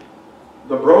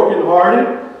 the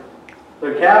brokenhearted,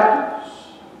 the captives,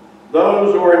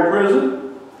 those who are in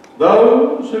prison,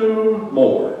 those who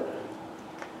mourn.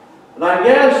 And I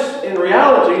guess, in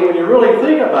reality, when you really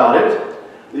think about it,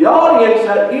 the audience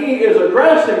that he is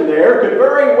addressing there could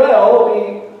very well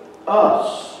be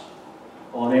us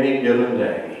on any given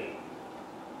day.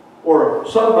 Or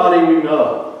somebody we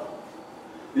know.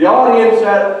 The audience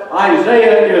that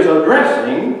Isaiah is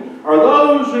addressing are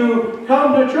those who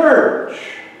come to church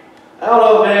out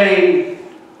of a,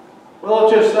 well,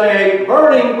 let's just say,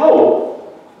 burning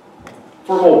hope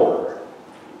for more.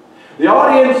 The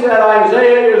audience that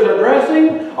Isaiah is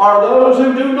addressing are those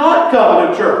who do not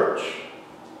come to church.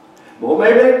 Well,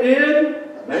 maybe they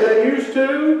did, maybe they used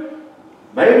to,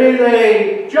 maybe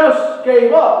they just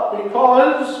gave up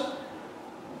because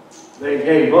they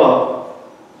gave up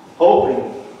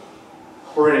hoping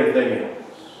for anything else.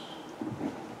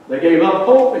 They gave up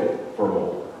hoping for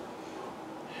more.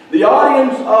 The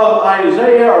audience of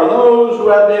Isaiah are those who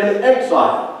have been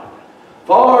exiled,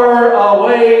 far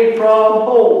away from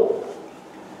home.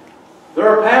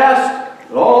 Their past,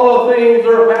 and all the things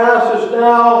their past is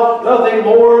now nothing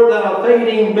more than a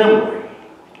fading memory.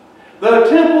 The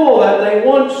temple that they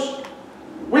once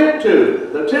went to,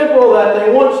 the temple that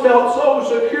they once felt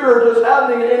so secure just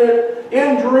having in it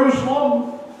in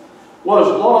Jerusalem, was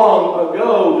long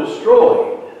ago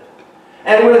destroyed.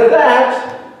 And with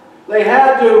that, they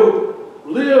had to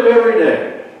live every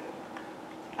day,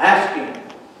 asking,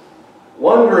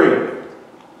 wondering,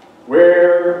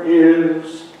 where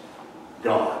is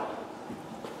God?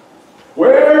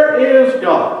 Where is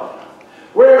God?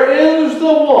 Where is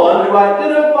the one who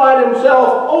identified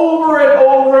himself over and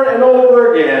over and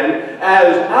over again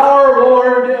as our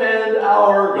Lord and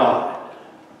our God?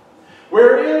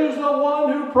 Where is the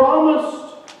one who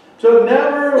promised to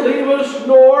never leave us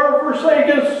nor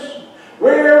forsake us?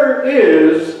 Where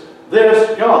is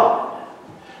this God?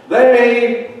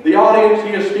 They, the audience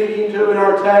he is speaking to in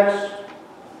our text,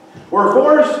 were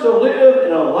forced to live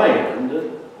in a land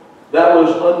that was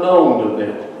unknown to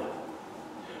them.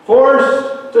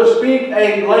 Forced to speak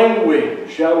a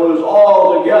language that was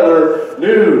altogether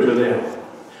new to them.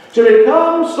 To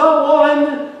become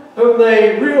someone whom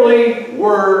they really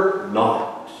were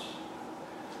not.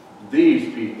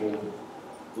 These people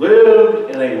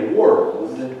lived in a world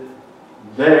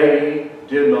they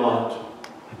did not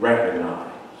recognize.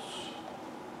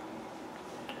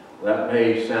 That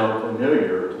may sound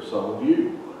familiar to some of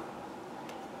you.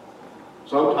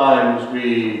 Sometimes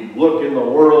we look in the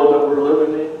world that we're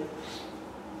living in,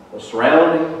 the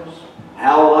surroundings,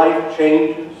 how life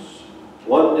changes,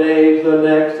 one day to the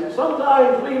next, and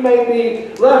sometimes we may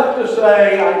be left to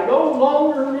say, I no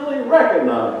longer really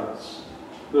recognize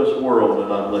this world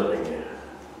that I'm living in.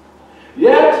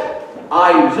 Yet,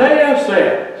 Isaiah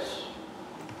says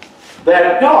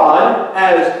that God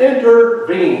has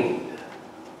intervened.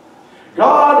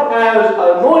 God has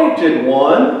anointed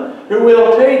one who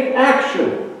will take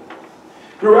action.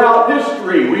 Throughout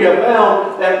history, we have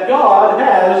found that God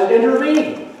has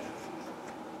intervened.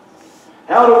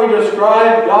 How do we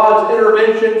describe God's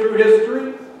intervention through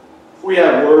history? We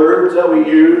have words that we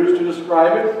use to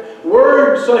describe it.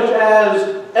 Words such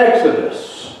as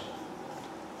Exodus.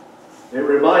 It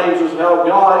reminds us how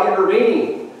God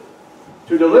intervened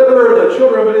to deliver the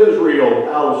children of Israel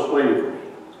out of slavery.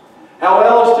 How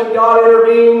else did God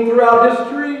intervene throughout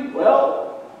history?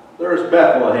 Well, there's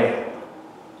Bethlehem.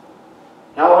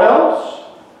 How else?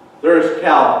 There's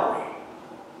Calvary.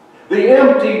 The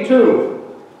empty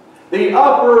tomb. The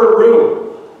upper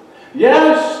room.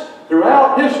 Yes,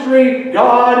 throughout history,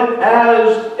 God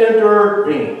has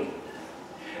intervened.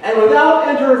 And without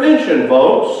intervention,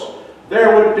 folks,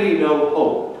 there would be no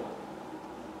hope.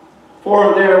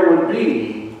 For there would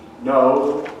be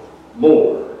no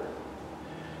more.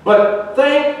 But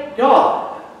thank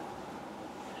God,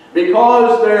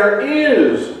 because there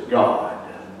is God.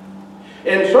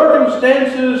 In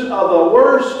circumstances of the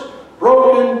worst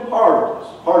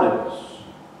broken-heartedness,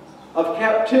 of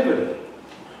captivity,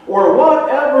 or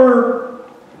whatever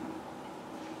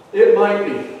it might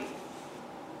be,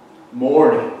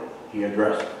 mourning, he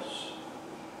addresses,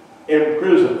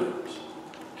 imprisonment,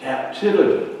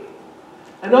 captivity.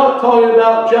 I'm not talking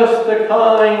about just the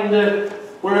kind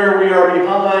where we are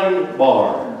behind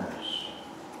bars.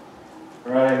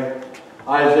 Right?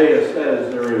 Isaiah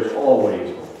says there is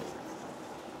always hope.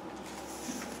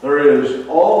 There is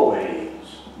always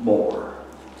more.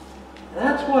 And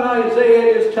that's what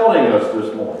Isaiah is telling us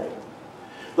this morning.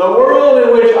 The world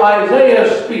in which Isaiah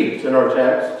speaks in our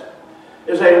text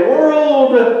is a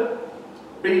world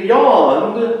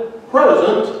beyond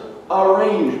present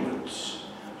arrangements.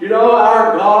 You know,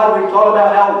 our God, we talk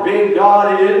about how big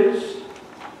God is.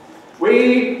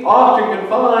 We often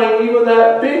confine even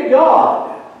that big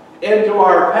God into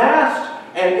our past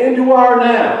and into our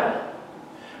now.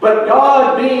 But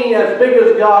God being as big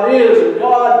as God is, and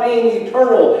God being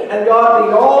eternal, and God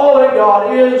being all that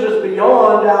God is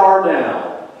beyond our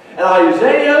now. And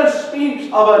Isaiah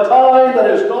speaks of a time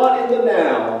that is not in the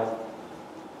now,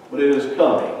 but it is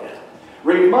coming.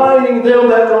 Reminding them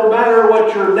that no matter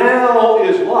what your now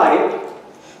is like,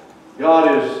 God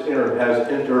has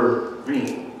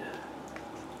intervened.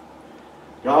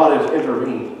 God has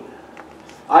intervened.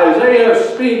 Isaiah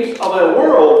speaks of a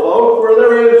world, folks, where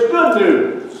there is good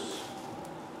news.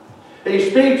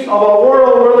 He speaks of a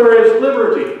world where there is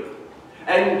liberty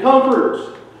and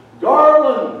comfort,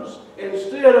 garlands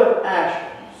instead of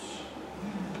ashes.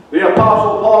 The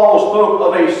Apostle Paul spoke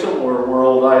of a similar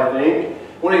world, I think,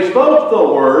 when he spoke the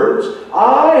words,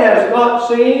 "Eye has not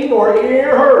seen nor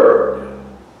ear heard,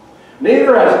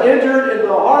 neither has entered into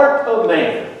the heart of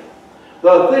man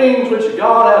the things which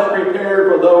God has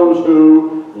prepared for those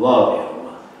who love Him."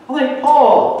 I think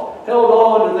Paul held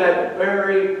on to that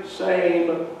very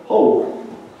same hope.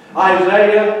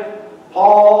 Isaiah,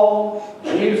 Paul,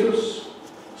 Jesus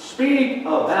speak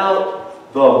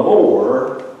about the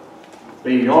more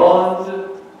beyond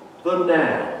the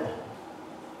now,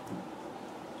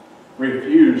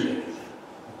 refusing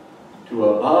to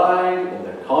abide in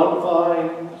the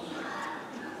confines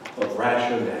of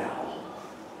rationale.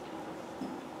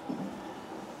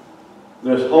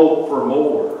 This hope for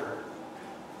more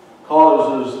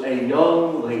causes a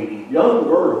young lady, young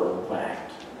girl in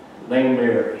fact, named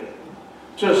Mary,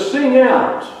 to sing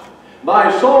out,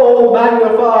 "My soul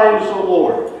magnifies the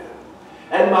Lord,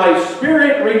 and my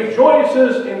spirit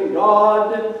rejoices in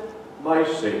God, my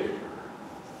Savior."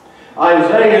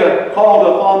 Isaiah called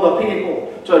upon the people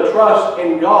to trust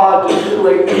in God to do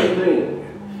a new thing.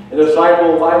 In the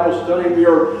Disciple Bible study, we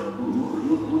are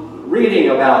reading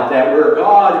about that, where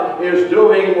God is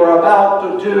doing, we're about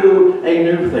to do a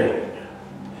new thing.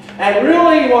 And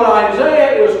really what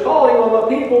Isaiah is calling on the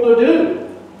people to do,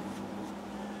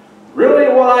 really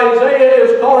what Isaiah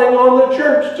is calling on the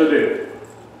church to do,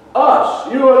 us,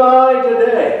 you and I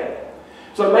today.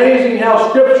 It's amazing how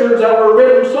scriptures that were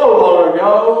written so long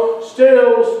ago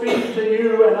still speak to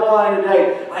you and I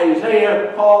today.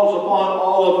 Isaiah calls upon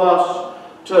all of us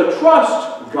to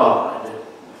trust God,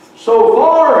 so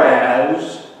far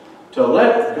as to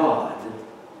let God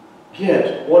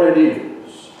get what it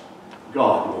is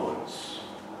God wants.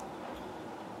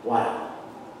 Wow.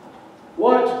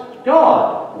 What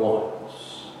God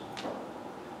wants.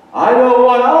 I know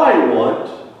what I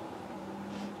want,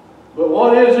 but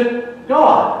what is it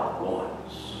God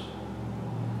wants?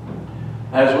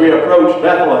 As we approach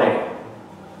Bethlehem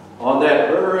on that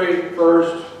very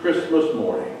first Christmas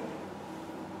morning,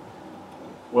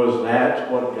 was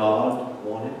that what God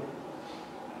wanted?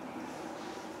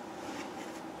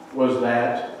 Was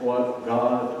that what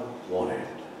God wanted?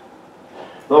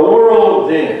 The world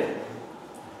then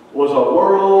was a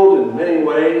world in many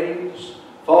ways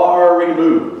far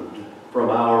removed from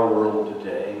our world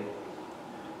today.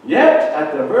 Yet,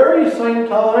 at the very same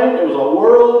time, it was a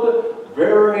world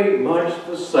very much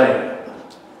the same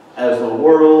as the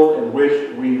world in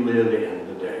which we live in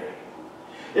today.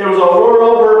 It was a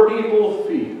world where people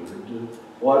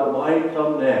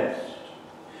next.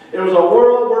 It was a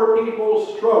world where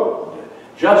people struggled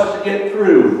just to get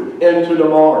through into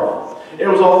tomorrow. It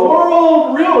was a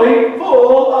world really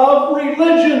full of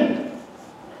religion,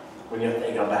 when you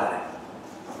think about it.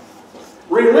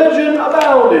 Religion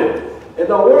abounded in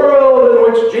the world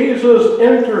in which Jesus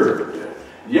entered.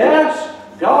 Yes,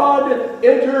 God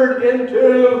entered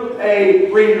into a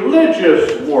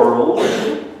religious world,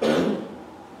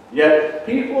 yet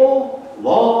people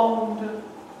longed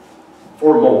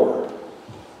for more.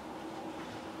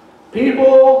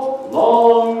 People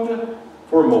longed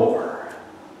for more.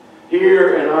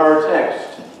 Here in our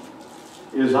text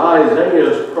is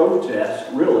Isaiah's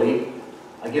protest, really,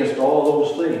 against all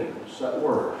those things that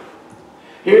were.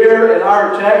 Here in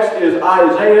our text is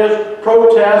Isaiah's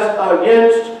protest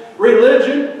against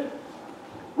religion.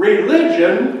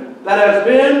 Religion that has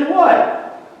been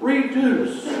what?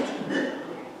 Reduced.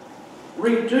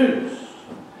 Reduced.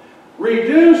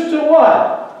 Reduced to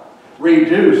what?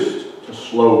 Reduced to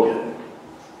slogan.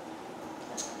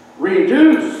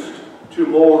 Reduced to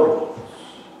morals.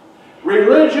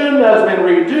 Religion has been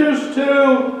reduced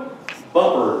to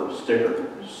bumper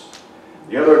stickers.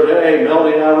 The other day,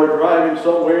 Melody and I were driving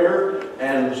somewhere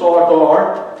and saw a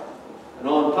car. And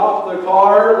on top of the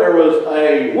car, there was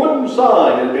a wooden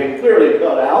sign that had been clearly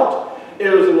cut out. It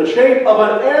was in the shape of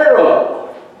an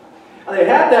arrow. And they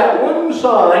had that wooden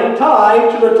sign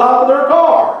tied to the top of their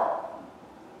car.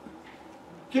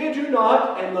 Kid you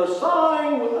not, and the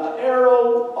sign with an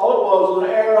arrow, all it was an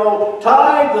arrow,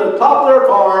 tied to the top of their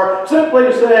car,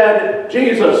 simply said,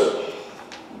 Jesus.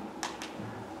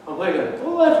 I'm thinking,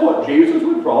 well, that's what Jesus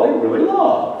would probably really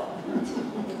love.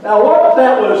 Now, what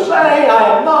that was saying, I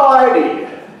have no idea.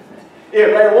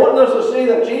 If they wanted us to see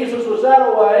that Jesus was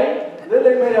that way, then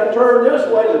they may have turned this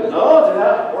way. No, is he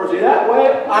that, or is he that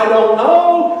way? I don't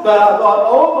know. But I thought,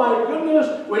 oh my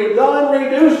goodness, we've done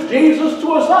reduced Jesus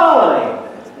to a sign.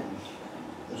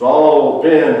 It's all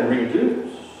been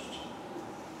reduced.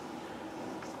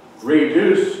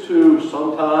 Reduced to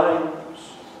sometimes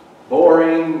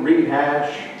boring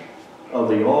rehash of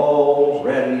the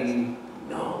already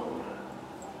known.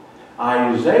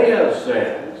 Isaiah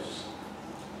says,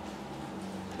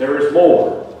 there is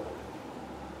more.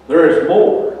 There is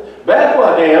more.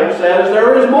 Bethlehem says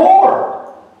there is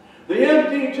more. The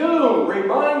empty tomb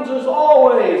reminds us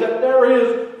always that there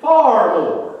is far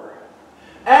more.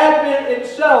 Advent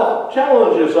itself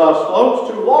challenges us,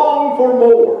 folks, to long for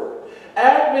more.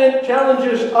 Advent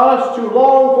challenges us to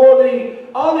long for the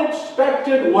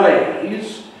unexpected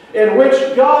ways in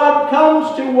which God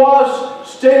comes to us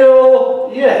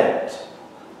still yet.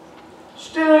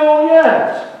 Still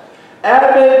yet.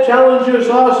 Advent challenges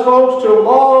us, folks, to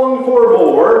long for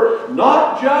more,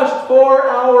 not just for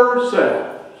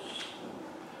ourselves,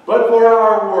 but for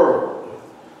our world,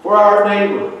 for our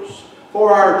neighbors,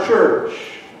 for our church,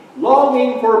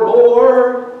 longing for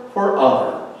more for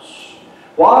others.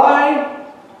 Why?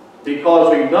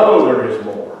 Because we know there is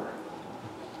more.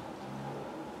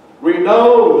 We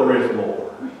know there is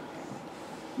more.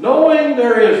 Knowing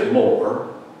there is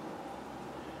more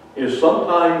is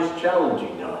sometimes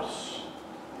challenging us.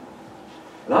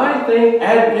 And I think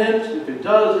Advent, if it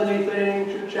does anything,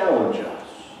 should challenge us.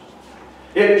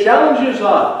 It challenges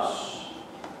us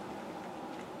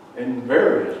in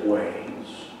various ways.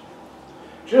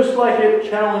 Just like it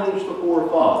challenged the poor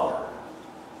father.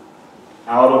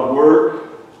 Out of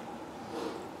work,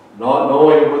 not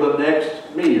knowing where the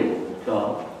next meal would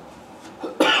come.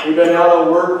 He'd been out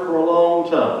of work for a long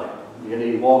time, yet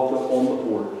he walked up on the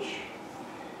porch.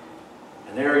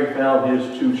 And there he found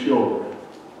his two children,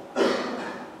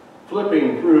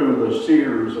 flipping through the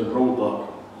Sears and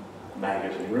Roebuck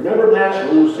magazine. Remember that?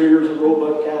 Those Sears and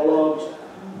Roebuck catalogs?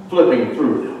 Flipping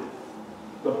through them.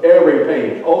 Look, every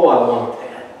page. Oh, I want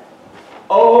that.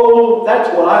 Oh, that's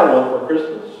what I want for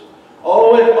Christmas.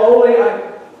 Oh, if only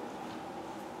I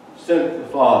sent the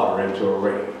father into a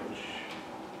rage.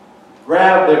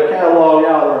 Grabbed the catalog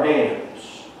out of their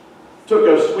hands. Took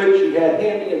a switch he had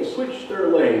handy and switched their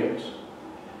legs.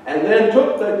 And then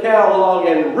took the catalog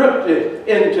and ripped it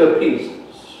into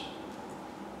pieces.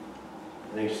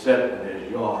 And he sat in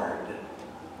his yard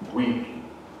weeping.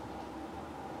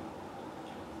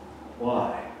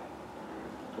 Why?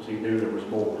 Because he knew there was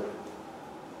more.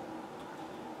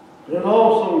 But it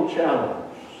also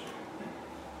challenged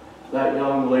that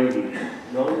young lady,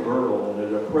 young girl in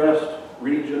a depressed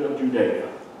region of Judea.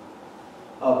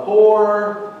 A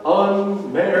poor,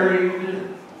 unmarried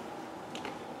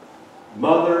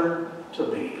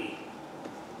mother-to-be.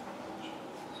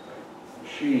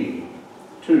 She,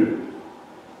 too,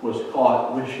 was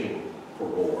caught wishing for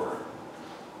more.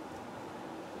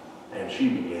 And she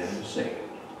began to sing.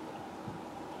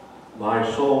 My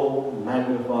soul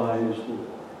magnifies the Lord,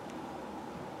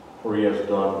 for he has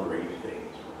done great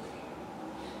things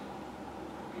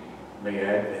for me. May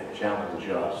Advent challenge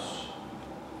us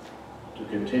to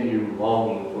continue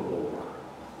longing for more,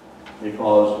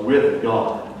 because with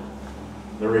God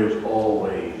there is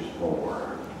always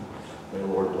more. May the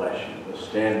Lord bless you. Let's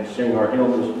stand and sing our hymn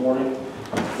this morning.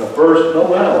 The first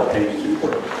Noel, page 2.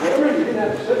 Remember, you didn't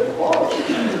have to sit in the box.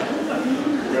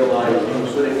 Realize he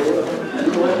was sitting with us.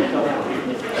 You let me come out here.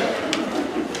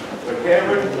 But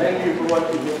Cameron, thank you for what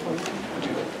you did.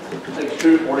 Page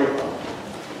 245.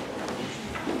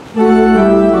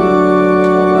 Thank you.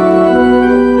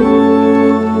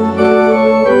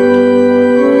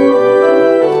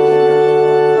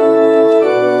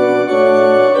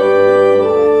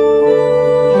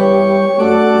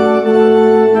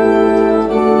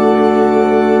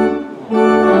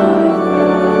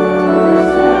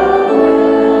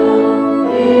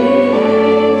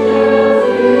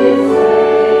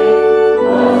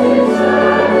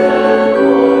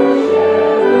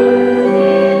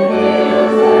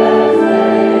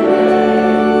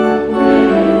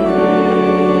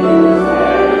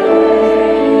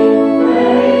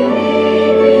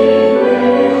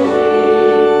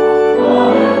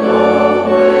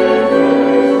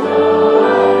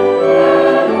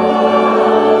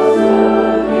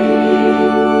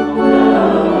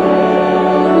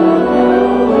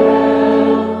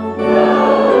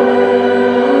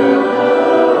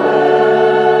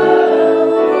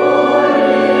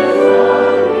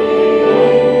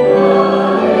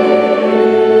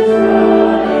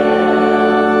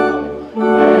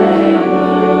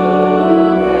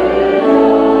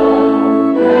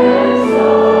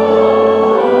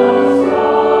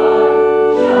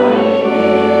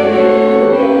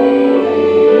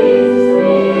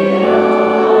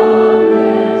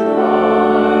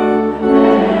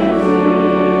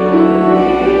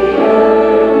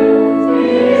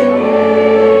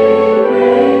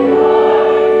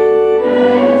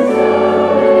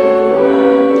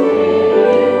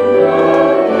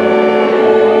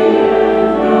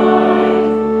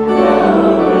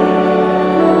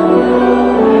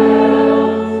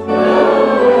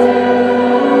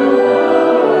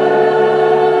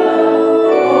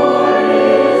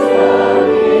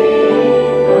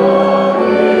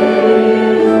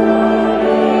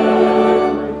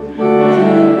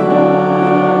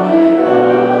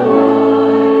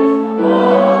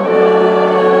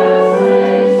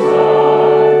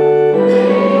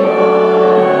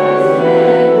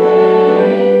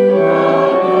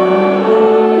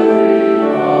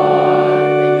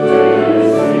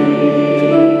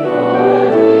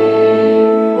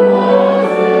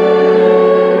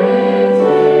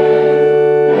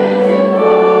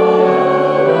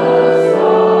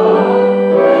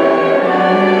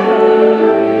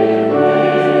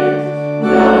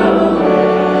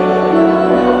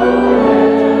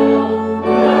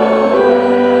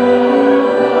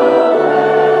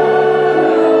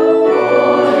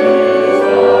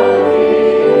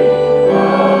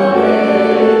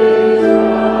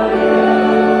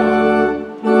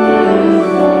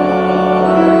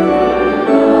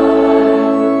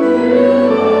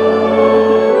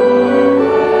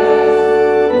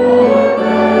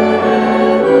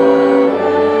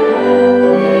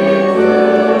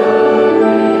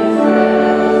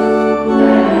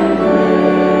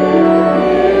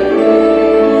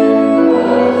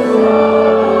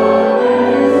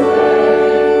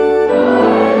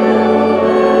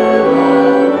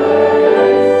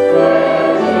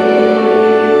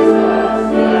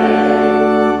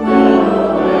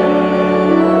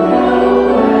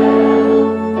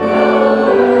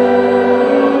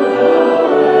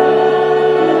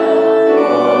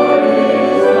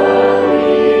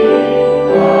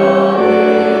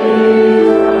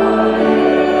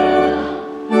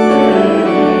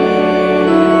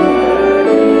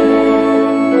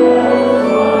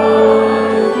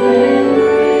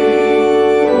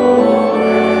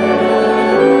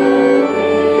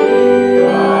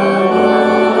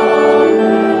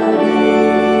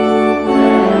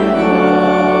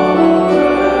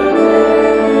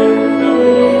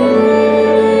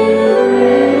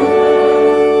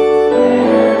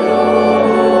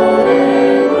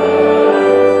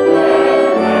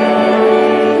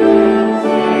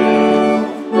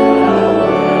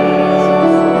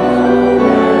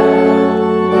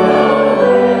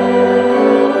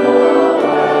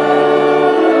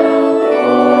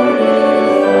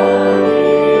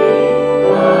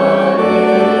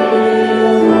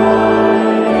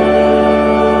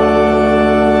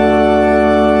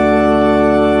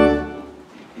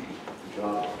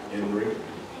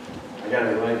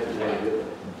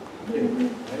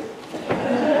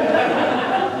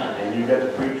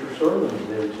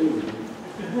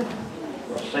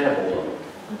 a sample of them.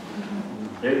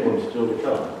 Big one's still to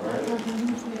come, right?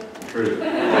 True. I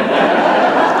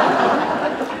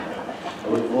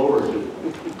look forward to it.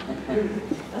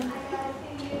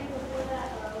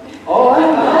 Oh, I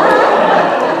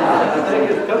think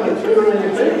it's coming sooner than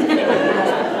you think.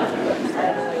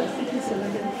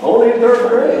 Only in 3rd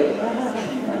grade.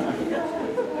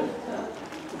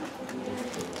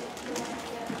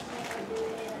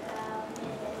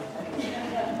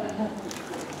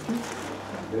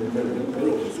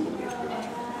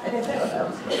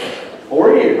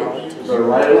 $4 years. So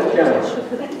right on the calendar.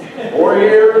 4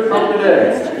 years from today.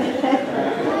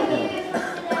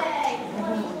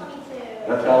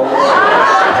 That's how long.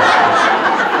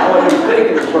 I wasn't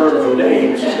thinking in terms of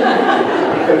dates.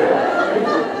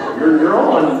 You're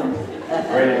on.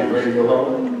 Ready to go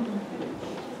home?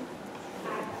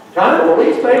 Kind of, well, we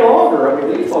stay longer. I mean,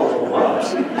 these folks will love.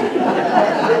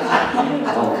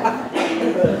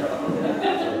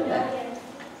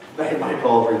 They might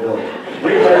call for Billy.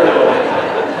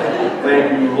 Thank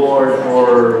you, Lord,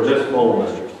 for this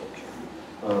moment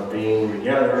of being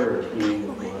together, being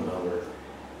with one another,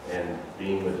 and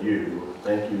being with you.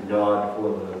 Thank you, God, for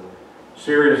the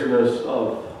seriousness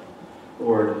of,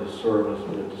 Lord, this service,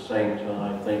 but at the same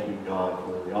time, thank you, God,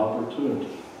 for the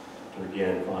opportunity to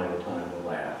again find a time to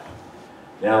laugh.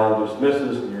 Now, dismiss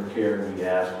us in your care, we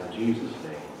ask in Jesus'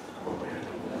 name.